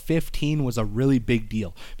we were 15 was a really big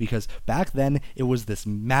deal because back then it was this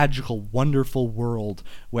magical, wonderful world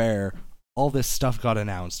where all this stuff got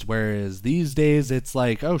announced. Whereas these days it's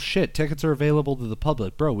like, oh shit, tickets are available to the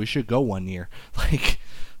public. Bro, we should go one year. Like,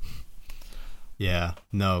 yeah,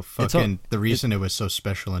 no, fucking the reason it was so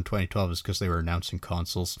special in 2012 is because they were announcing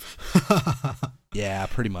consoles. Yeah,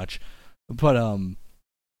 pretty much.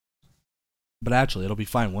 But actually, it'll be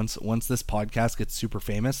fine. Once this podcast gets super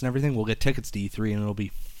famous and everything, we'll get tickets to E3 and it'll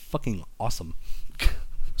be fucking awesome.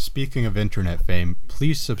 Speaking of internet fame,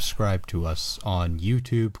 please subscribe to us on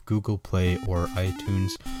YouTube, Google Play, or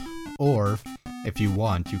iTunes. Or if you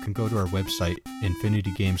want, you can go to our website,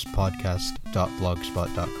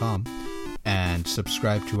 infinitygamespodcast.blogspot.com, and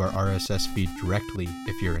subscribe to our RSS feed directly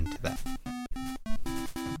if you're into that.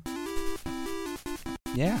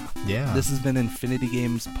 Yeah. Yeah. This has been Infinity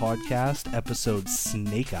Games Podcast, episode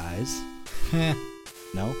Snake Eyes.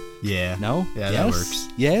 No? Yeah. No? Yeah, yes? that works.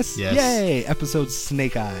 Yes? Yes. Yay! Episode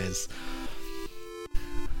Snake Eyes.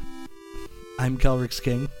 I'm Kelrix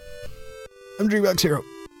King. I'm Dreambox Hero.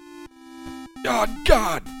 Oh,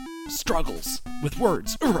 God! Struggles with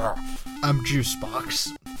words. I'm Juicebox.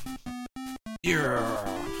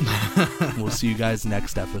 Yeah. We'll see you guys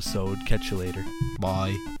next episode. Catch you later.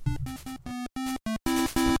 Bye.